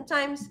scene.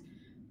 Sometimes,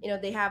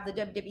 they have the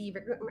WWE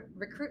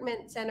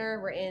recruitment center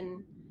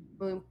wherein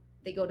when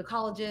they go to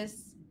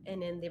colleges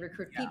and then they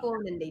recruit Yeah. people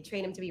and then they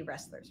train them to be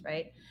wrestlers,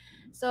 right?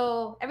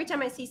 So every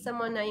time I see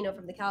someone,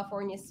 from the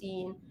California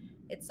scene,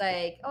 it's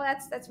like, oh,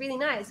 that's really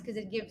nice because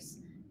it gives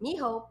me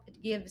hope.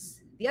 It gives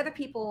the other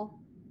people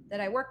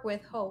that I work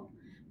with hope.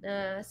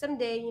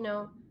 Someday,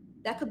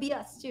 that could be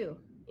us too.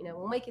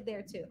 We'll make it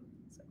there too.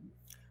 So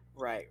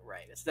Right,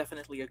 right. It's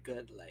definitely a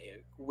good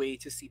like way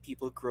to see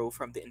people grow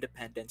from the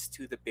independents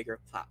to the bigger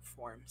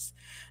platforms.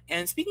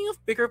 And speaking of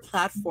bigger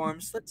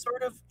platforms, let's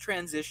sort of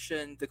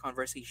transition the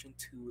conversation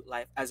to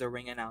life as a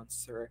ring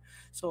announcer.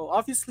 So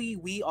obviously,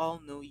 we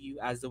all know you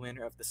as the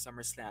winner of the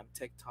SummerSlam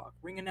TikTok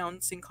ring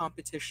announcing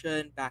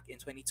competition back in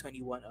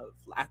 2021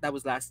 that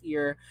was last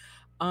year.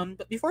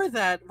 But before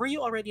that, were you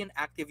already an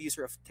active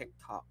user of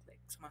TikTok? Like,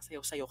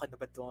 sumasayaw-sayaw ka na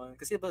ba doon?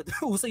 Kasi ba,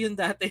 uso yun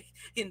dati.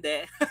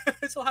 Hindi.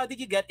 So how did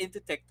you get into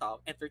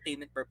TikTok?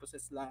 Entertainment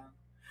purposes lang.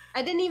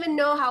 I didn't even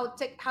know how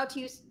to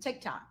use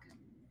TikTok.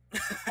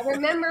 I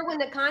remember when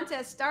the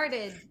contest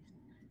started,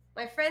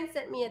 my friend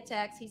sent me a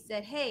text. He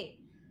said, "Hey,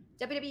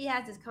 WWE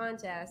has this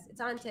contest.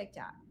 It's on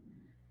TikTok."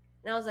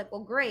 And I was like,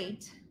 "Well,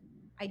 great.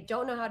 I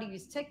don't know how to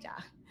use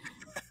TikTok."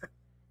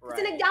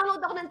 Kasi Right.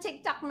 nag-download ako ng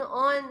TikTok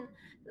noon.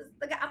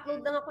 Tapos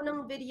nag-upload lang ako ng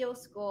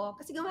videos ko.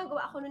 Kasi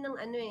gumagawa ako nun ng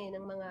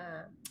ng mga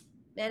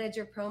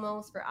manager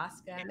promos for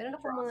Asuka. Meron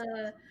ako mga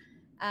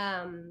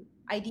Process.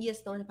 ideas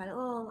noon na parang,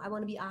 oh, I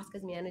want to be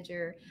Asuka's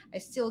manager. I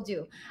still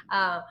do.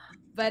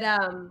 But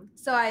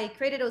so I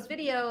created those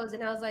videos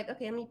and I was like,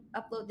 okay, let me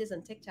upload this on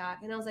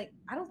TikTok. And I was like,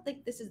 I don't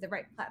think this is the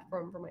right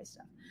platform for my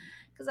stuff.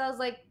 Because I was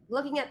like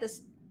looking at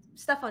this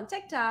stuff on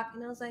TikTok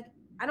and I was like,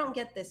 I don't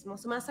get this.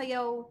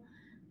 Sumasayaw,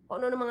 kung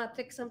ano ng mga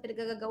tricks ang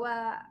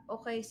pinagagagawa,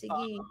 okay, sige.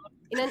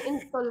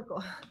 Inan-install ko.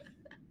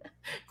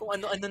 Kung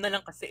ano-ano na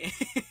lang kasi.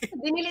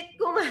 Dinilit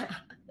ko nga.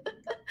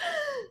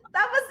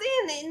 Tapos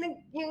yun,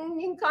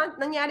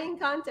 nangyari yung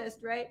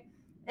contest, right?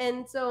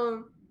 And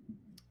so,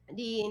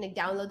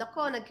 nag-download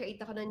ako, nag-create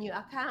ako ng new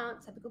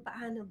account. Sabi ko,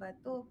 paano ba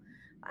to?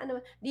 Paano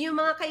ba? Di yung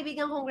mga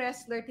kaibigan kong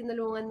wrestler,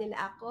 tinulungan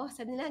nila ako.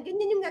 Sabi nila,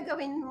 ganyan yung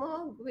gagawin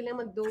mo. Bilang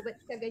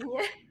mag-duet ka,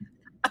 ganyan.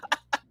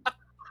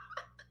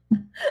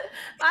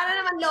 Para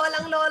naman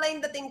lolang-lola yung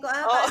dating ko.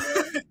 Oh, Paano?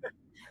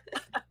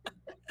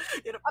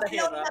 hirap na Upload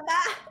hirap. na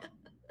ba?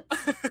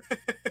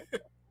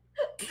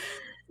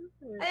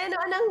 Ay,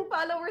 anong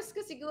followers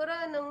ko siguro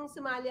nung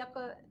sumali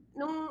ako,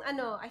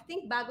 I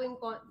think bago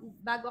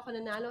ako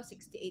nanalo,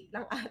 68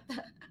 lang ata.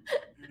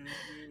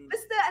 Mm,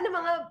 Basta,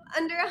 mga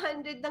under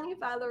 100 lang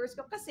yung followers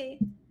ko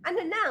kasi,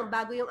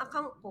 bago yung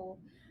account ko.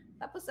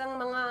 Tapos, ang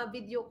mga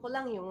video ko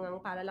lang yung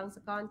para lang sa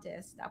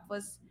contest.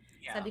 Tapos,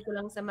 yeah. sabi ko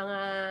lang sa mga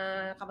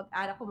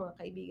kamag-anak ko, mga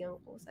kaibigan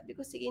ko, sabi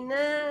ko, sige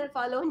na,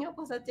 follow niyo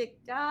ako sa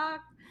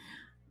TikTok.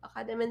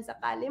 Baka naman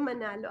sakali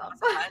manalo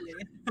ako. Sakali.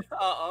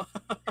 Oo.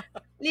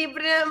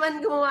 Libre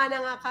naman gumawa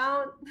ng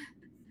account.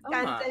 Tama.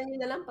 Cancel nyo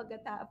na lang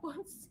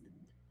pagkatapos.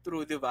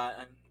 True, di ba?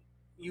 And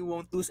you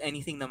won't lose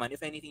anything naman. If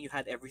anything, you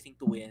had everything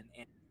to win.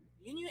 And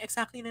yun yung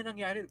exactly na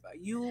nangyari, di ba?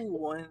 You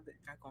won the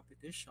entire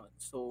competition.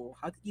 So,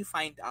 how did you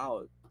find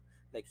out?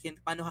 Like,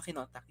 paano ka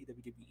kinontak ni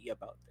WWE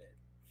about it?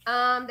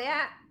 They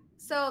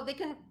so they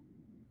can.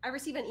 I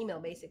received an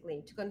email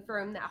basically to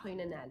confirm na ako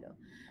yung nanalo.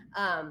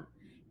 Um,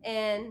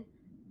 and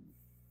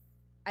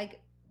I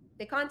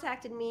they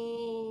contacted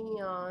me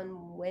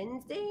on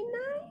Wednesday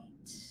night.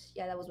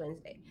 Yeah, that was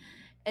Wednesday.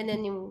 And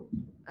then yung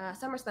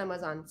SummerSlam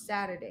was on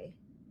Saturday.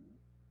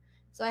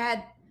 So I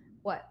had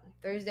what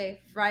Thursday,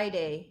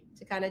 Friday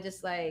to kind of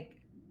just like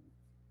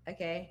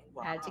okay,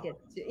 I had to Wow.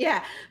 get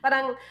yeah,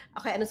 parang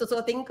okay, ano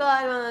susuotin ko,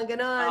 ano mga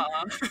ganon.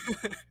 Uh,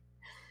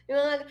 Yung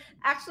mga,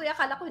 actually,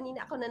 akala ko hindi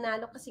na ako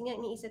nanalo kasi nga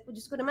iniisip ko,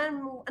 Diyos ko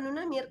naman, ano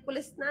na,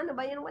 Miyerkules na, ano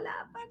ba yan?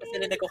 Wala pa pa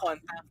sila rin.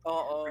 nagko-contact.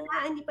 Oo.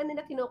 Wala, hindi pa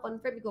nila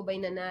kino-confirm ko ba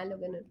yung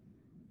nanalo, ganun.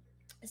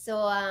 So,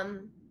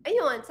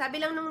 ayun, sabi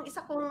lang nung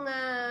isa kong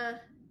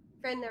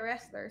friend na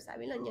wrestler,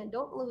 sabi lang niya,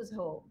 don't lose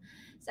hope.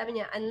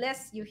 Sabi niya,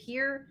 unless you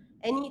hear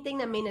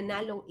anything na may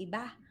nanalong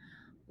iba,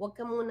 wag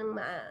ka munang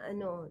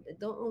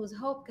don't lose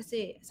hope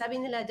kasi sabi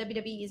nila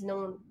WWE is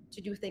known to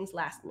do things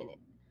last minute.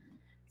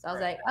 So I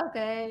was Right. like,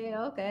 okay,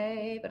 okay.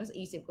 Pero sa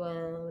isip ko,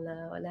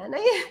 wala na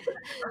yan.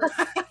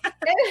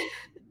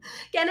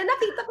 Kaya na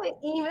nakita ko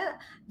yung email,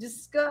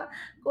 Diyos ko,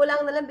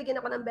 kulang na lang bigyan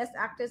ako ng Best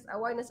Actress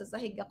Award, nasa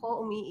sahig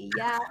ako,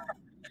 umiiyak.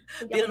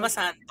 Hindi ako Vilma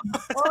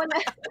Santos. Oo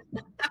na.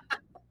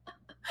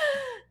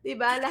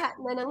 Diba, lahat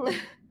na ng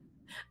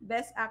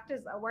Best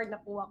Actress Award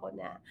nakuha ko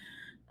na.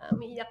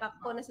 Umiiyak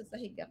ako, nasa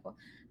sahig ako.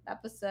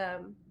 Tapos,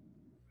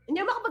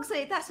 hindi ako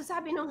makapagsalita. So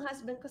sabi ng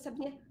husband ko,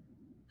 sabi niya,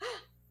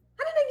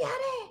 ano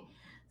nangyari?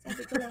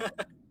 Sabi ko lang,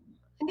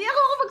 hindi ako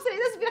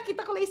makapagsalita. Tapos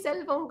pinakita ko lang yung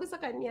cellphone ko sa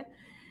kanya.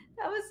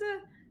 Tapos,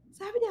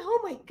 sabi niya, oh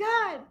my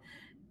God!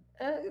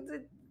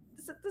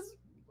 Tapos,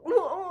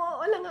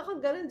 oo lang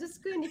ako ganun.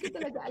 Diyos ko, hindi ko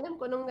talaga alam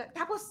kung anong...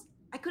 Tapos,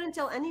 I couldn't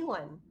tell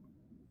anyone.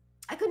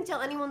 I couldn't tell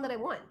anyone that I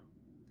won.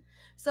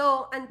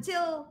 So,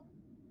 until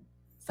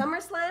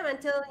SummerSlam,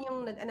 until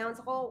yung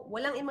nag-announce ako,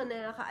 walang iba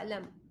na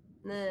nakakaalam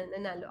na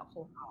nanalo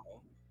ako.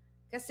 Wow.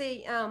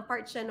 Kasi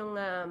part siya nung,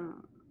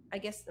 I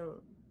guess, nung,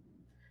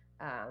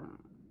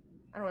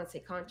 I don't want to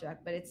say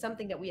contract, but it's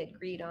something that we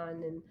agreed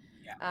on. And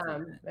Yeah.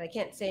 but I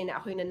can't say na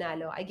ako yung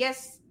nanalo. I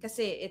guess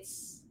kasi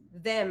it's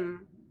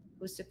them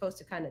who's supposed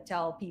to kind of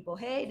tell people,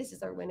 hey, this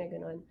is our winner,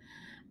 ganon.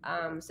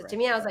 So to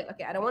me, I was like,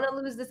 okay, I don't want to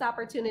lose this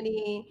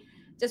opportunity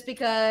just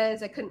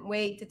because I couldn't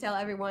wait to tell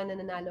everyone na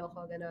nanalo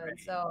ako, ganon.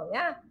 So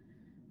yeah.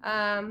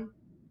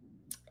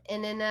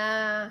 And then,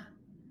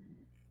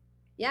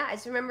 yeah, I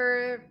just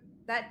remember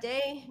that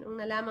day, nung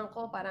nalaman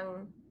ko,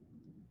 parang,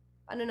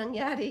 paano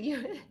nangyari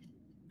yun?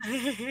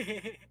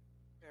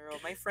 Pero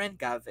my friend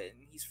Gavin,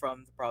 he's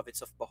from the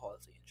province of Bohol.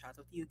 So shout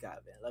out to you,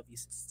 Gavin. Love you,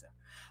 sister.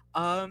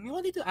 We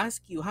wanted to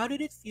ask you, how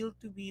did it feel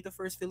to be the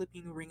first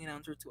Filipino ring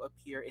announcer to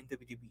appear in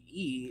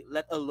WWE,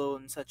 let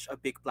alone such a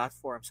big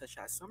platform such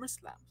as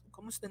SummerSlam?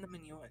 Kamusta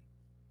naman yun?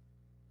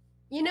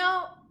 You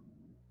know,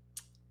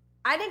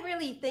 I didn't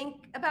really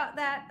think about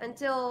that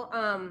until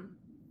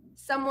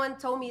someone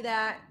told me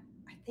that,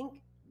 I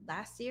think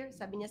last year,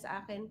 sabi niya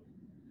sa akin,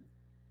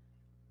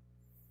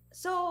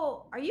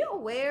 so are you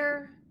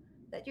aware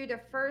that you're the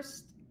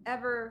first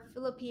ever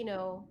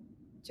Filipino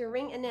to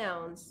ring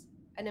announce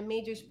at a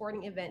major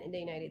sporting event in the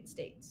United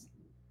States?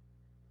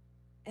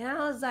 And I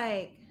was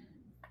like,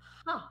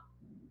 huh.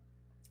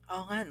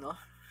 Oo nga, no?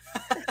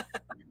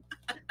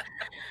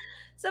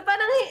 So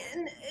parang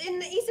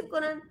naisip ko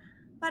na,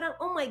 parang,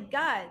 oh my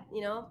God,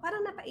 you know,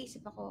 parang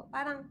napaisip ako,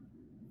 parang,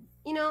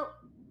 you know,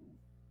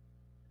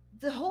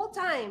 the whole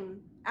time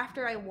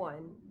after I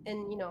won,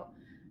 and, you know,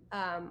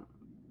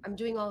 I'm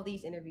doing all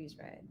these interviews,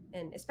 right?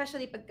 And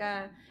especially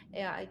pagka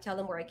I tell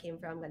them where I came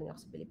from, galing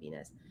ako sa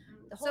Pilipinas.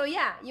 So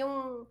yeah,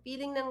 yung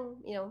feeling ng,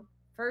 you know,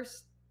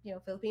 first, you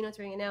know, Filipino to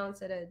ring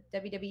announce at a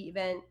WWE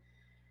event,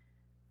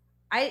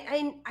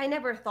 I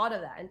never thought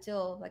of that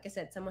until, like I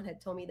said, someone had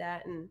told me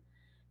that. And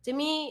to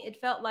me, it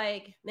felt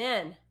like,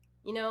 man,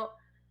 you know,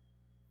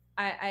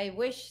 I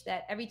wish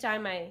that every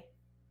time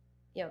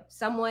you know,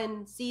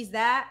 someone sees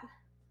that,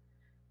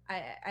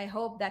 I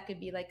hope that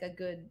could be like a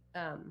good,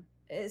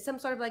 some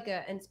sort of like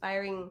a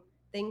inspiring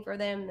thing for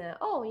them that,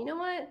 oh, you know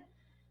what?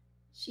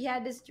 She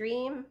had this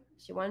dream.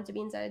 She wanted to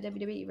be inside a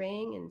WWE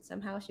ring, and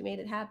somehow she made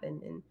it happen.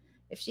 And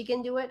if she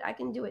can do it, I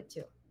can do it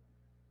too.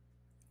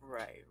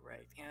 Right.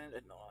 And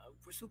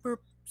we're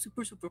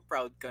super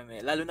proud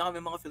kami. Lalo na kami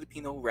mga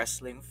Filipino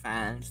wrestling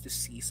fans to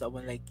see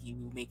someone like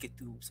you make it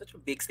to such a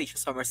big stage of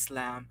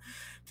SummerSlam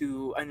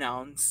to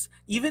announce.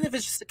 Even if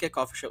it's just a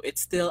kickoff show,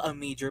 it's still a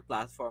major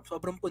platform.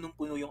 Sobrang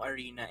punong-puno yung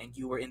arena and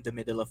you were in the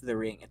middle of the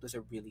ring. It was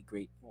a really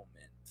great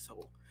moment.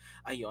 So,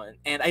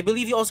 ayun. And I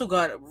believe you also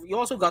got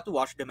to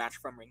watch the match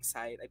from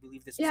Ringside. I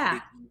believe this was Yeah.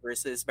 Big E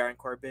versus Baron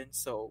Corbin.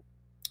 So,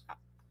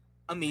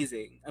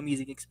 amazing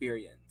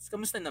experience.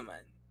 Kamusta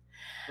naman?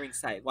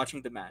 Ringside,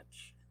 watching the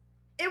match.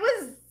 It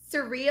was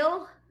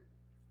surreal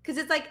because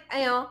it's like,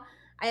 you know,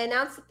 I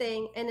announced the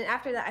thing, and then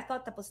after that, I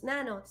thought tapos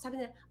na, no. Sabi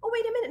nila, oh,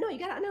 wait a minute, no, you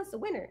gotta announce the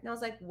winner. And I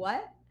was like,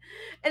 what?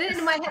 And then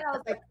in my head, I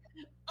was like,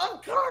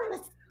 of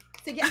course.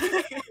 Sige.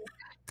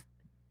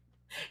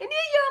 Hindi,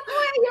 ayoko.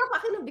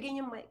 Akin nang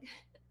bigyan yung mic.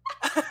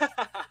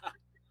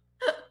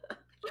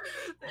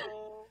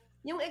 Oh.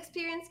 Yung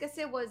experience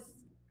kasi was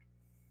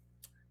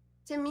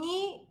to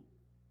me,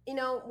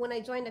 when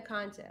I joined the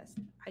contest,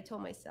 I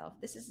told myself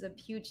this is a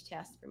huge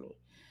test for me.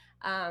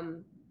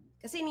 Um,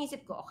 kasi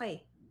inisip ko,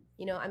 okay,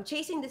 I'm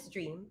chasing this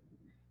dream,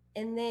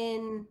 and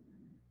then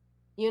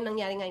yun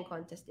nangyari nga yung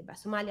contest, di ba?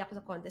 Sumali ako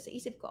sa contest. Sa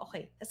isip ko,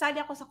 okay, sasali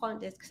ako sa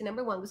contest kasi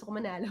number one, gusto ko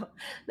manalo.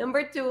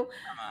 Number two,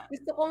 Tama.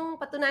 gusto kong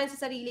patunayan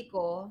sa sarili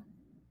ko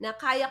na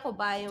kaya ko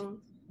ba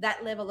yung that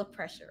level of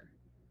pressure.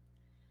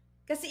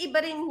 Kasi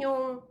iba rin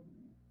yung,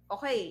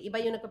 okay, iba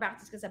yung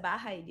nagpa-practice ka sa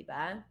bahay, di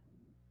ba?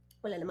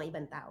 Wala namang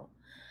ibang tao.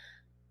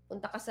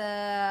 Punta ka sa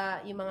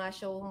yung mga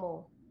show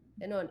mo.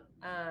 Ganun.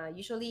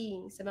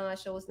 Usually, sa mga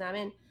shows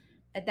namin,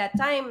 at that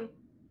time,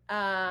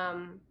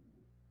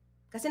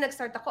 kasi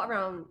nag-start ako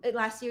around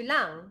last year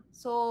lang.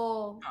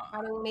 So, Ah,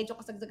 parang medyo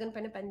kasagsagan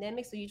pa ng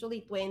pandemic. So,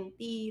 usually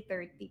 20,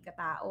 30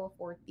 katao,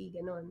 40,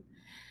 ganun.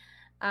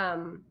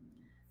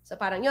 So,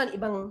 parang yon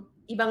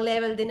ibang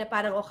level din na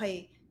parang,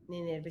 okay,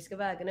 ninervous ka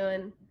ba?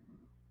 Ganun.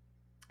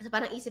 So,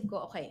 parang isip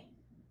ko, okay,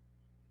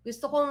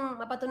 gusto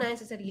kong mapatunayan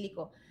sa sarili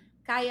ko,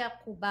 kaya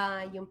ko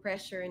ba yung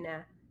pressure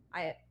na,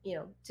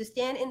 to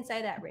stand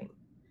inside that ring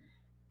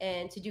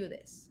and to do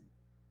this.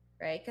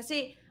 Right?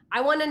 Kasi, I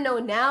want to know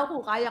now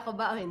kung kaya ko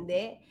ba o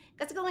hindi.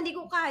 Kasi kung hindi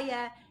ko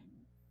kaya,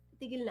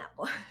 tigil na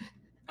ako.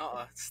 oo,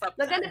 stop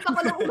na. Naghanap ako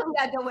ng ibang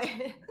gagawin.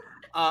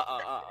 Oo,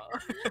 oo.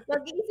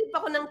 Mag-iisip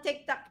ako ng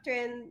TikTok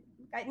trend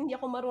kahit hindi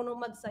ako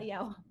marunong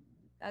magsayaw.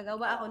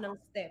 Gagawa ako ng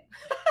step.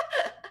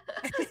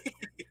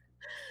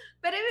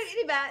 Pero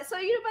di ba? So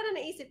yun parang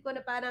naisip ko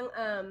na parang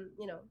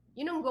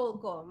yun ang goal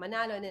ko,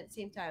 manalo and at the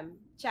same time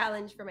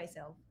challenge for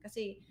myself.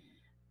 Kasi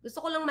gusto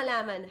ko lang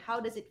malaman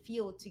how does it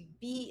feel to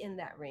be in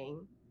that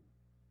ring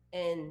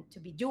and to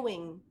be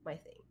doing my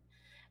thing.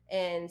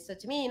 And so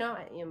to me,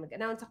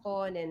 mag-announce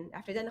ako, and then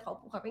after that,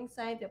 nakaupo ka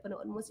ringside,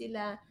 pinapanood mo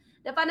sila,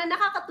 na parang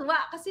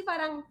nakakatuwa kasi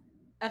parang,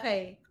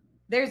 okay,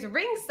 there's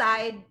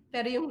ringside,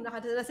 pero yung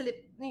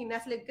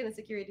nasalip ka ng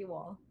security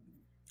wall.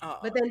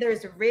 Oo. But then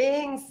there's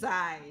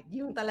ringside,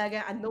 yung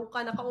talaga, andun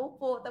ka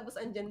nakaupo, tapos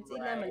andyan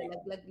sila, Right.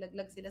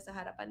 malalaglag sila sa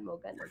harapan mo,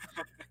 ganun.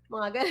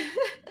 Mga ganun.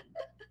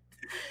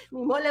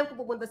 Hindi mo alam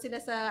kung pupunta sila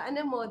sa,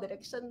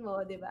 direction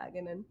mo, di ba?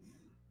 Ganun.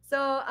 So,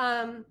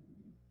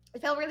 it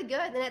felt really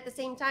good. And at the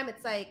same time,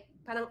 it's like,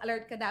 parang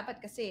alert ka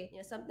dapat kasi,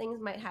 some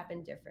things might happen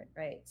different,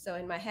 right? So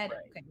in my head,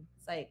 Right. okay,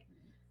 it's like,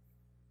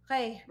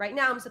 okay, right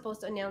now I'm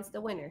supposed to announce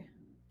the winner.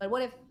 But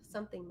what if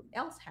something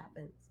else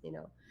happens,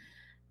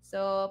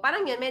 So,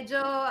 parang yun, medyo,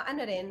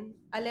 rin,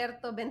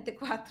 alerto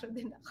 24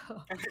 din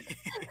ako.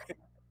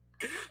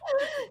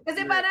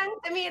 Kasi parang,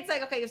 to me, it's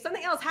like, okay, if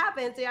something else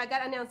happens, so I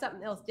gotta announce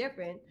something else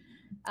different.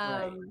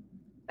 Right.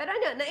 Pero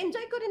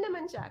na-enjoy ko rin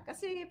naman siya.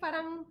 Kasi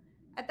parang,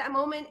 at that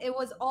moment, it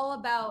was all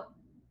about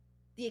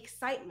the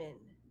excitement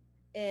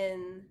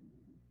and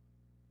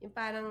yung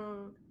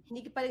parang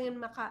hindi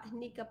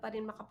ka pa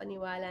rin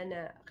makapaniwala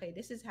na okay,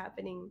 this is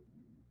happening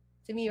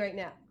to me right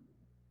now.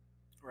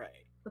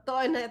 Right.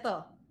 Totoo na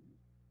ito.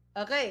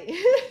 Okay.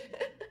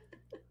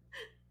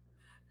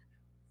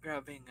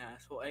 Grabe nga.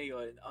 So,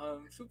 ayun.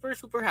 Super,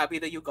 super happy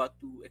that you got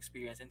to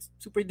experience and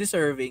super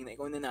deserving na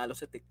ikaw nanalo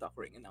sa TikTok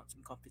ring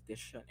announcing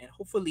competition. And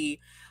hopefully,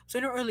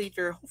 sooner or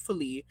later,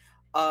 hopefully,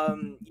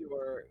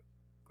 your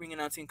ring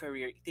announcing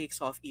career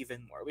takes off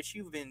even more, which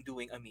you've been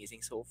doing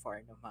amazing so far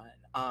naman.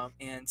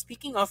 And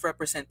speaking of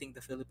representing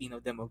the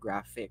Filipino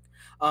demographic,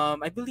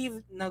 I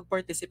believe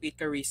nag-participate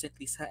ka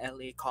recently sa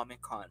LA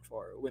Comic Con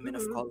for Women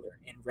of Mhm. Color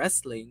in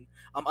Wrestling,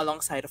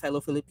 alongside a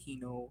fellow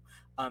Filipino,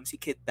 si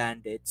Kid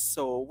Bandit.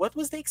 So, what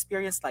was the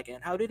experience like,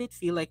 and how did it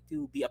feel like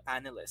to be a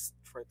panelist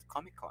for the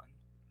Comic Con?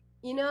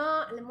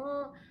 Alam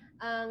mo,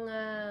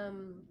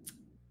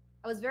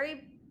 I was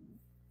very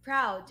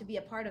proud to be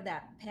a part of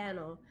that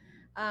panel.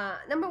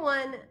 Number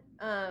one,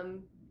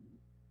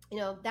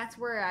 that's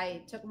where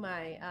I took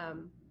my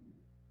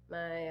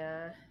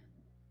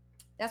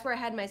that's where I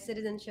had my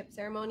citizenship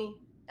ceremony,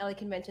 LA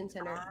Convention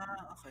Center.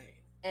 Ah,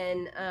 okay.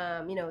 And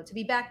to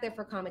be back there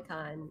for Comic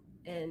Con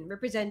and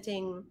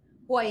representing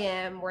who I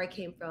am, where I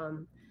came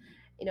from,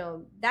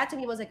 that to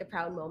me was like a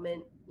proud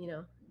moment.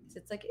 'Cause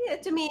it's like, yeah,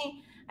 to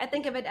me, I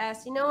think of it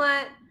as, you know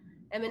what,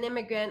 I'm an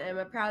immigrant, I'm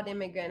a proud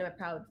immigrant, I'm a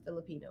proud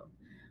Filipino,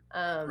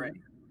 Right.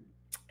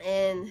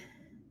 and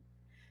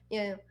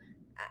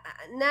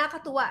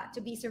nakakatuwa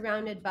to be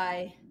surrounded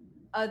by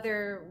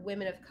other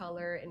women of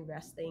color in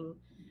wrestling.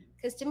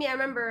 Because to me, I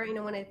remember,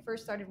 when I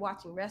first started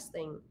watching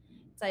wrestling,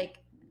 it's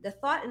like the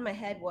thought in my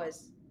head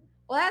was,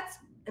 well, that's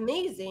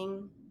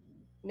amazing.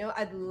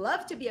 I'd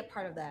love to be a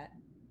part of that.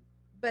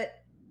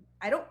 But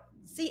I don't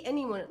see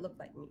anyone that looked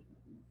like me.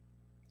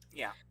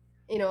 Yeah.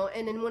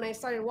 And then when I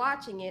started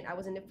watching it, I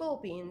was in the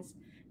Philippines,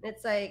 and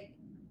it's like,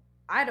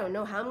 I don't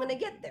know how I'm going to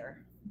get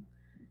there.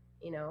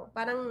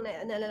 Parang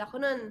naalala ko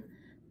nun,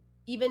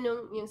 even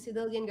yung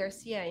Civilian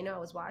Garcia, I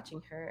was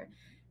watching her,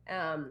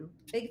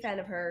 big fan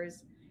of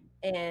hers,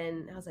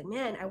 and I was like,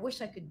 man, I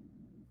wish I could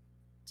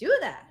do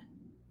that.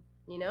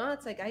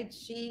 It's like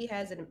she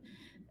has an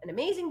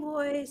amazing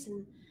voice,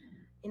 and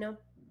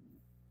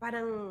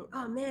parang,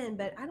 oh man,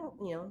 but I don't,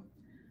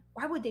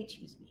 why would they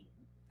choose me?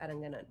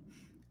 Parang ganon.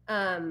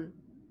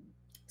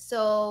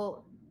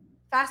 So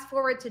fast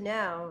forward to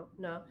now,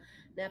 no,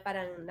 na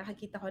parang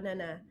nakakita ko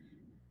na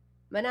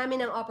marami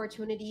ng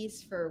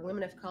opportunities for women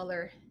of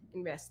color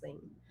in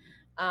wrestling.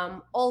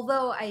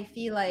 Although I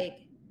feel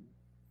like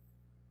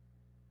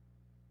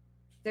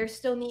there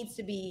still needs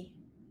to be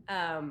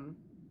um,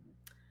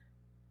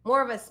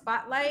 more of a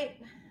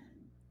spotlight,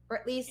 or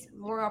at least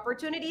more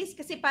opportunities.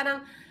 Kasi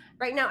parang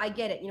right now I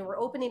get it. We're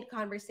opening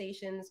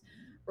conversations,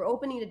 we're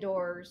opening the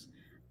doors,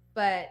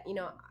 but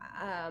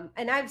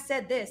and I've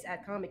said this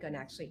at Comic Con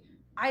actually.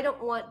 I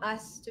don't want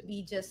us to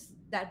be just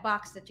that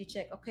box that you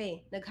check.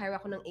 Okay, nag-hire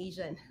ako ng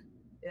Asian.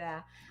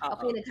 Yeah.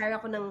 Okay, Uh-uh. nag-hire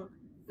ako ng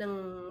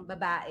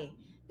babae.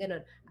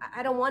 Ganun.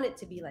 I don't want it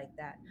to be like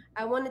that.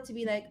 I want it to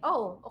be like,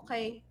 oh,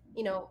 okay,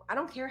 I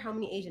don't care how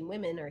many Asian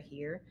women are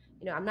here.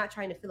 I'm not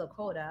trying to fill a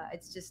quota.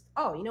 It's just,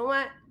 oh, you know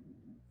what?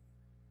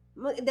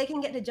 They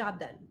can get the job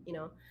done.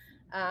 Yeah.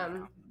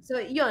 So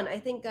yun, I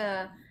think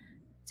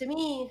to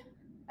me,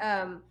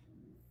 um,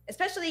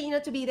 especially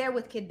to be there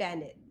with Kid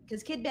Bandit,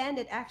 because Kid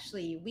Bandit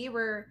actually we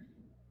were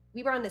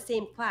on the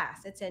same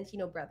class at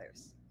Santino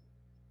Brothers.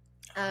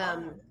 Oh.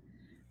 Um,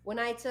 when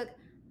I took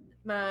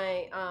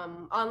my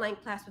online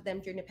class with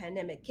them during the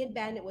pandemic, Kid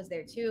Bandit was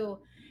there too,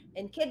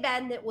 and Kid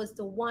Bandit was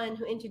the one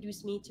who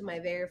introduced me to my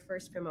very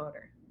first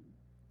promoter.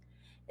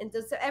 And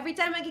so every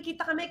time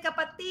magkikita kami,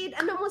 kapatid,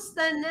 ano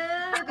musta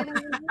na?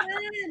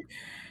 Ganyan.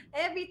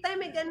 Every time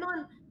may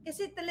ganon.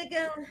 Kasi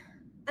talagang,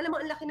 alam mo,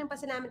 ang laki ng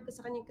pasalamat ko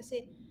sa kanya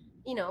kasi,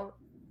 you know,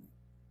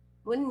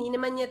 well, hindi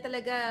naman niya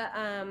talaga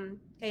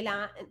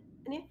kailangan,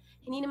 ano yun?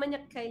 Hindi naman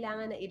niya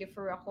kailangan na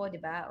i-refer ako,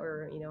 di ba?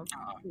 Or,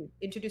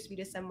 introduce me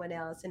to someone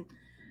else. And,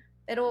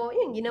 pero,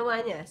 yun,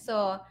 ginawa niya.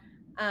 So,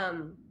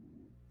 um,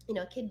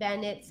 Kid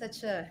Bandit,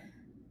 such a,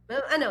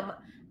 ano,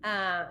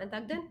 ang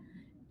tawag dun?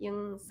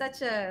 Yung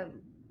such a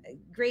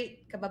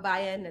great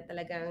kababayan na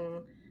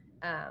talagang,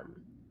 um,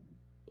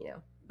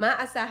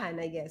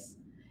 maasahan, I guess.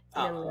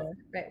 Yun ang Uh-uh.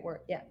 right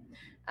word. Yeah.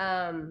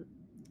 Um,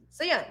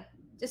 so yeah,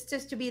 just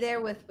to be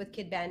there with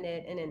Kid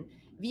Bandit and then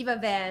Viva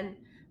Van.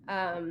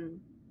 Um,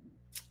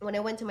 when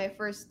I went to my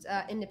first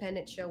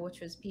independent show,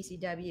 which was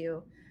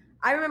PCW,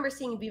 I remember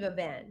seeing Viva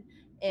Van,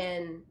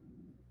 and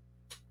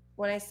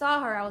when I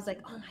saw her, I was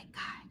like, oh my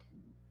god,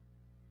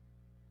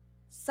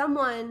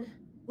 someone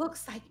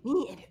looks like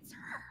me, and it's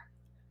her,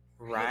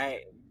 right?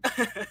 Right.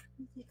 Like,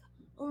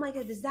 oh my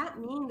god, does that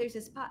mean there's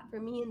a spot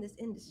for me in this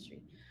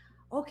industry?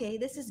 Okay,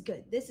 this is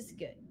good. This is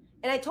good.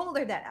 And I told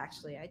her that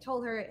actually. I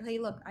told her, hey,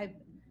 look,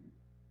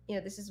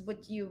 this is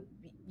what you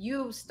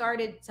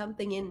started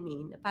something in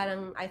me.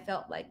 Parang I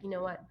felt like, you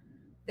know what,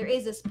 there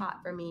is a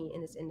spot for me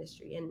in this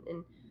industry, and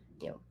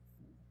you know,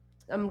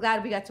 I'm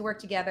glad we got to work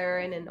together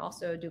and then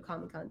also do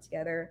Comic Con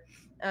together.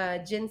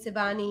 Jin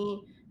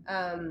Sivani,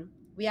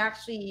 we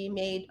actually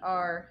made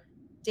our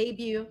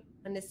debut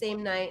on the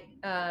same night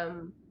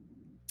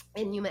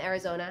in Yuma,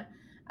 Arizona.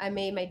 I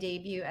made my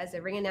debut as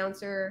a ring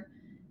announcer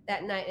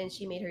that night, and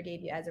she made her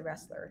debut as a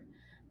wrestler.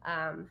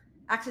 Um,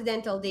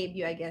 Accidental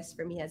debut, I guess,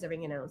 for me as a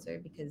ring announcer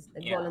because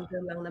Yeah.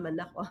 nag-volunteer lang naman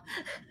ako.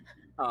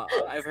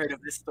 I've heard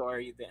of this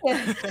story Yeah.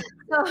 then.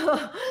 So,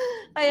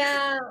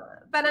 kaya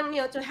parang,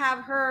 to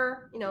have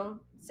her,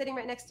 sitting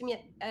right next to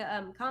me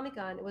at Comic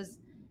Con, it was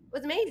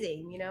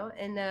amazing,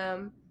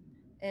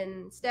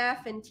 and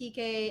Steph and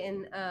TK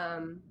and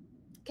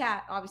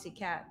Kat, obviously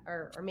Kat,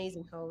 are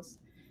amazing hosts.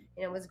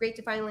 It was great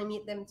to finally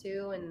meet them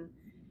too, and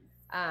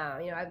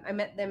I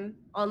met them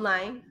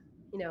online,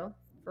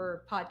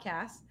 for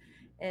podcasts,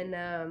 and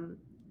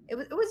it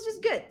was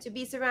just good to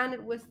be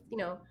surrounded with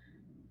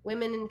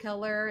women in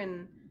color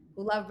and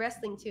who love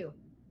wrestling too.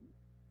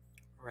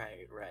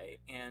 Right,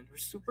 right. And we're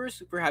super,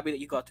 super happy that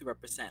you got to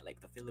represent like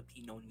the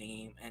Filipino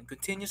name and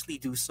continuously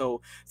do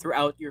so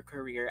throughout your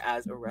career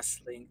as a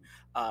wrestling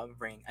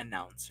ring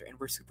announcer. And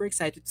we're super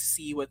excited to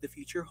see what the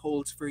future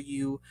holds for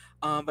you.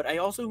 But I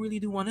also really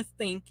do want to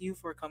thank you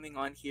for coming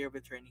on here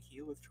with Turning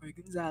Heel with Troy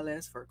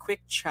Gonzalez for a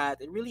quick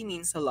chat. It really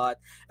means a lot.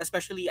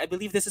 Especially, I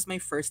believe this is my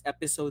first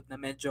episode na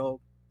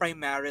medyo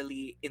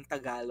primarily in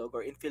Tagalog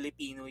or in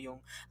Filipino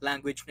yung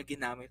language na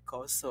ginamit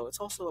ko. So, it's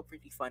also a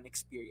pretty fun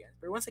experience.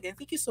 But once again,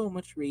 thank you so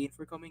much, Rain,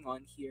 for coming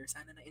on here.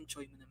 Sana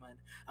na-enjoy mo naman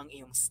ang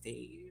iyong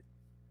stay.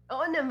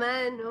 Oo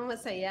naman,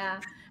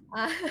 masaya.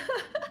 Ah,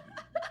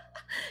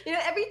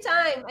 every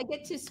time I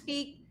get to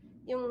speak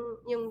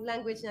yung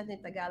language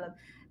natin Tagalog,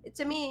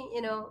 to me,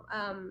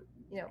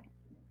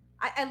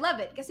 I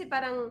love it kasi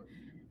parang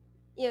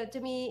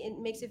to me it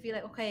makes you feel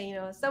like okay,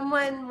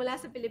 someone mula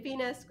sa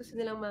Pilipinas gusto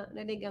nilang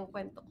marinig ang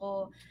kwento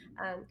ko.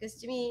 Because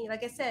to me,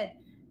 like I said,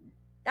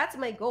 that's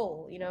my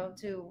goal,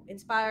 to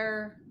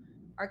inspire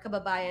our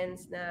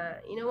kababayans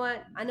na, you know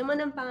what, ano man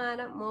ang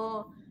pangarap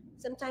mo,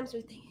 sometimes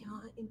we think,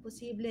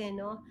 imposible,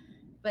 no?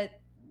 But,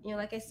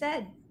 like I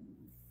said,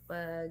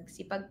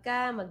 magsipag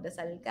ka,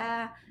 magdasal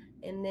ka,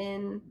 and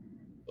then,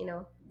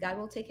 God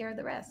will take care of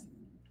the rest.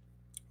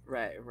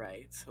 Right,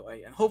 right. So,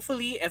 and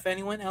hopefully, if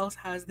anyone else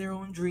has their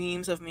own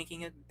dreams of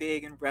making it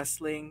big in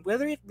wrestling,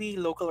 whether it be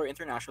local or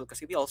international,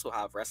 because we also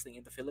have wrestling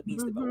in the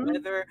Philippines, diba? Mm-hmm.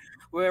 Whether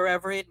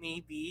wherever it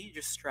may be,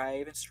 just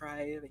strive and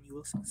strive, and you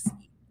will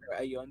succeed.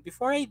 Ayun.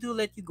 Before I do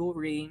let you go,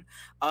 Rain,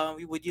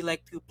 would you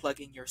like to plug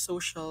in your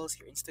socials,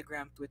 your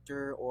Instagram,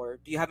 Twitter, or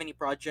do you have any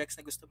projects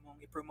na gusto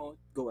mong i-promote?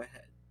 Go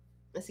ahead.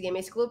 Sige,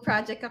 may school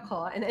project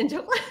ako. And then,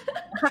 joke lang.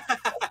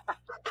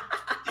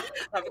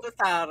 Sabi ko,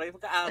 taray,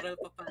 mag-aaral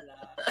pa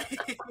pala.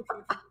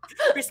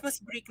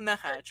 Christmas break na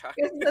ha, Char.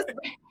 Christmas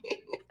break.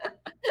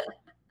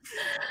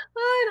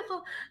 Ay,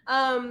 nako.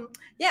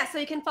 Yeah,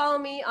 so you can follow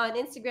me on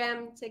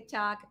Instagram,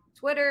 TikTok,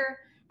 Twitter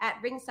at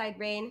Ringside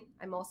Raine.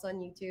 I'm also on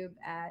YouTube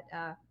at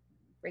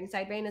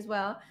Ringside Raine as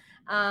well.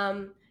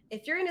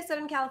 If you're in the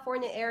Southern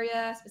California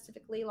area,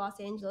 specifically Los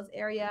Angeles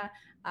area,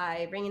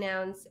 I ring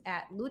announce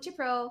at Lucha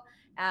Pro.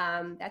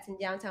 That's in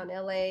downtown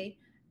LA.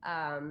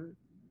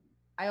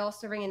 I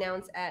also ring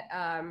announce at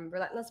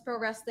Relentless Pro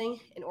Wrestling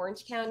in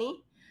Orange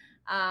County.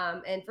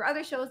 And for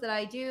other shows that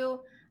I do,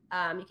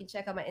 you can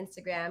check out my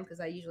Instagram because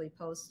I usually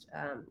post,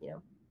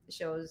 the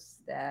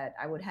shows that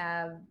I would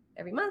have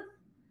every month.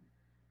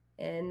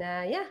 And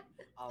yeah.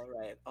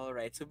 All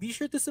right. So be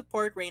sure to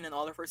support Rain on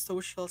all of her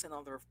socials and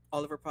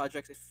all of her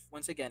projects. If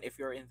once again, if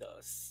you're in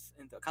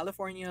the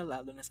California,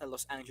 lalo na sa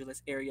Los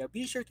Angeles area,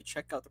 be sure to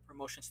check out the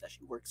promotions that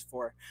she works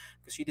for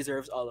because she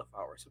deserves all of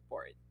our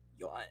support.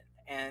 Yon.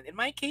 And in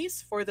my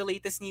case, for the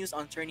latest news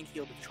on Turning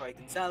Heel with Troy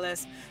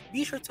Gonzalez,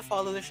 be sure to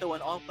follow the show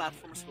on all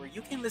platforms where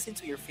you can listen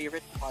to your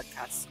favorite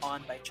podcasts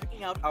on by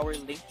checking out our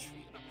link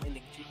tree. May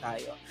link tree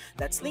tayo.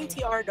 That's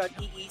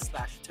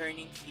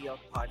linktr.ee/Turning Heel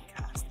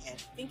Podcast. And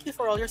thank you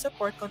for all your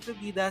support,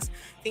 Contribidas.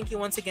 Thank you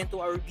once again to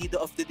our Bida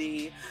of the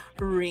Day,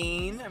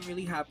 Rain. I'm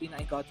really happy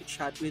I got to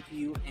chat with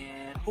you,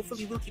 and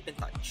hopefully we'll keep in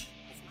touch.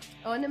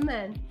 Oh,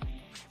 naman.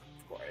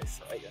 Of course.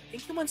 So, ayun.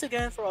 Thank you once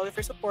again for all of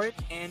your support,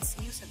 and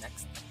see you sa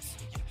next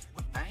episode.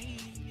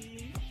 Bye!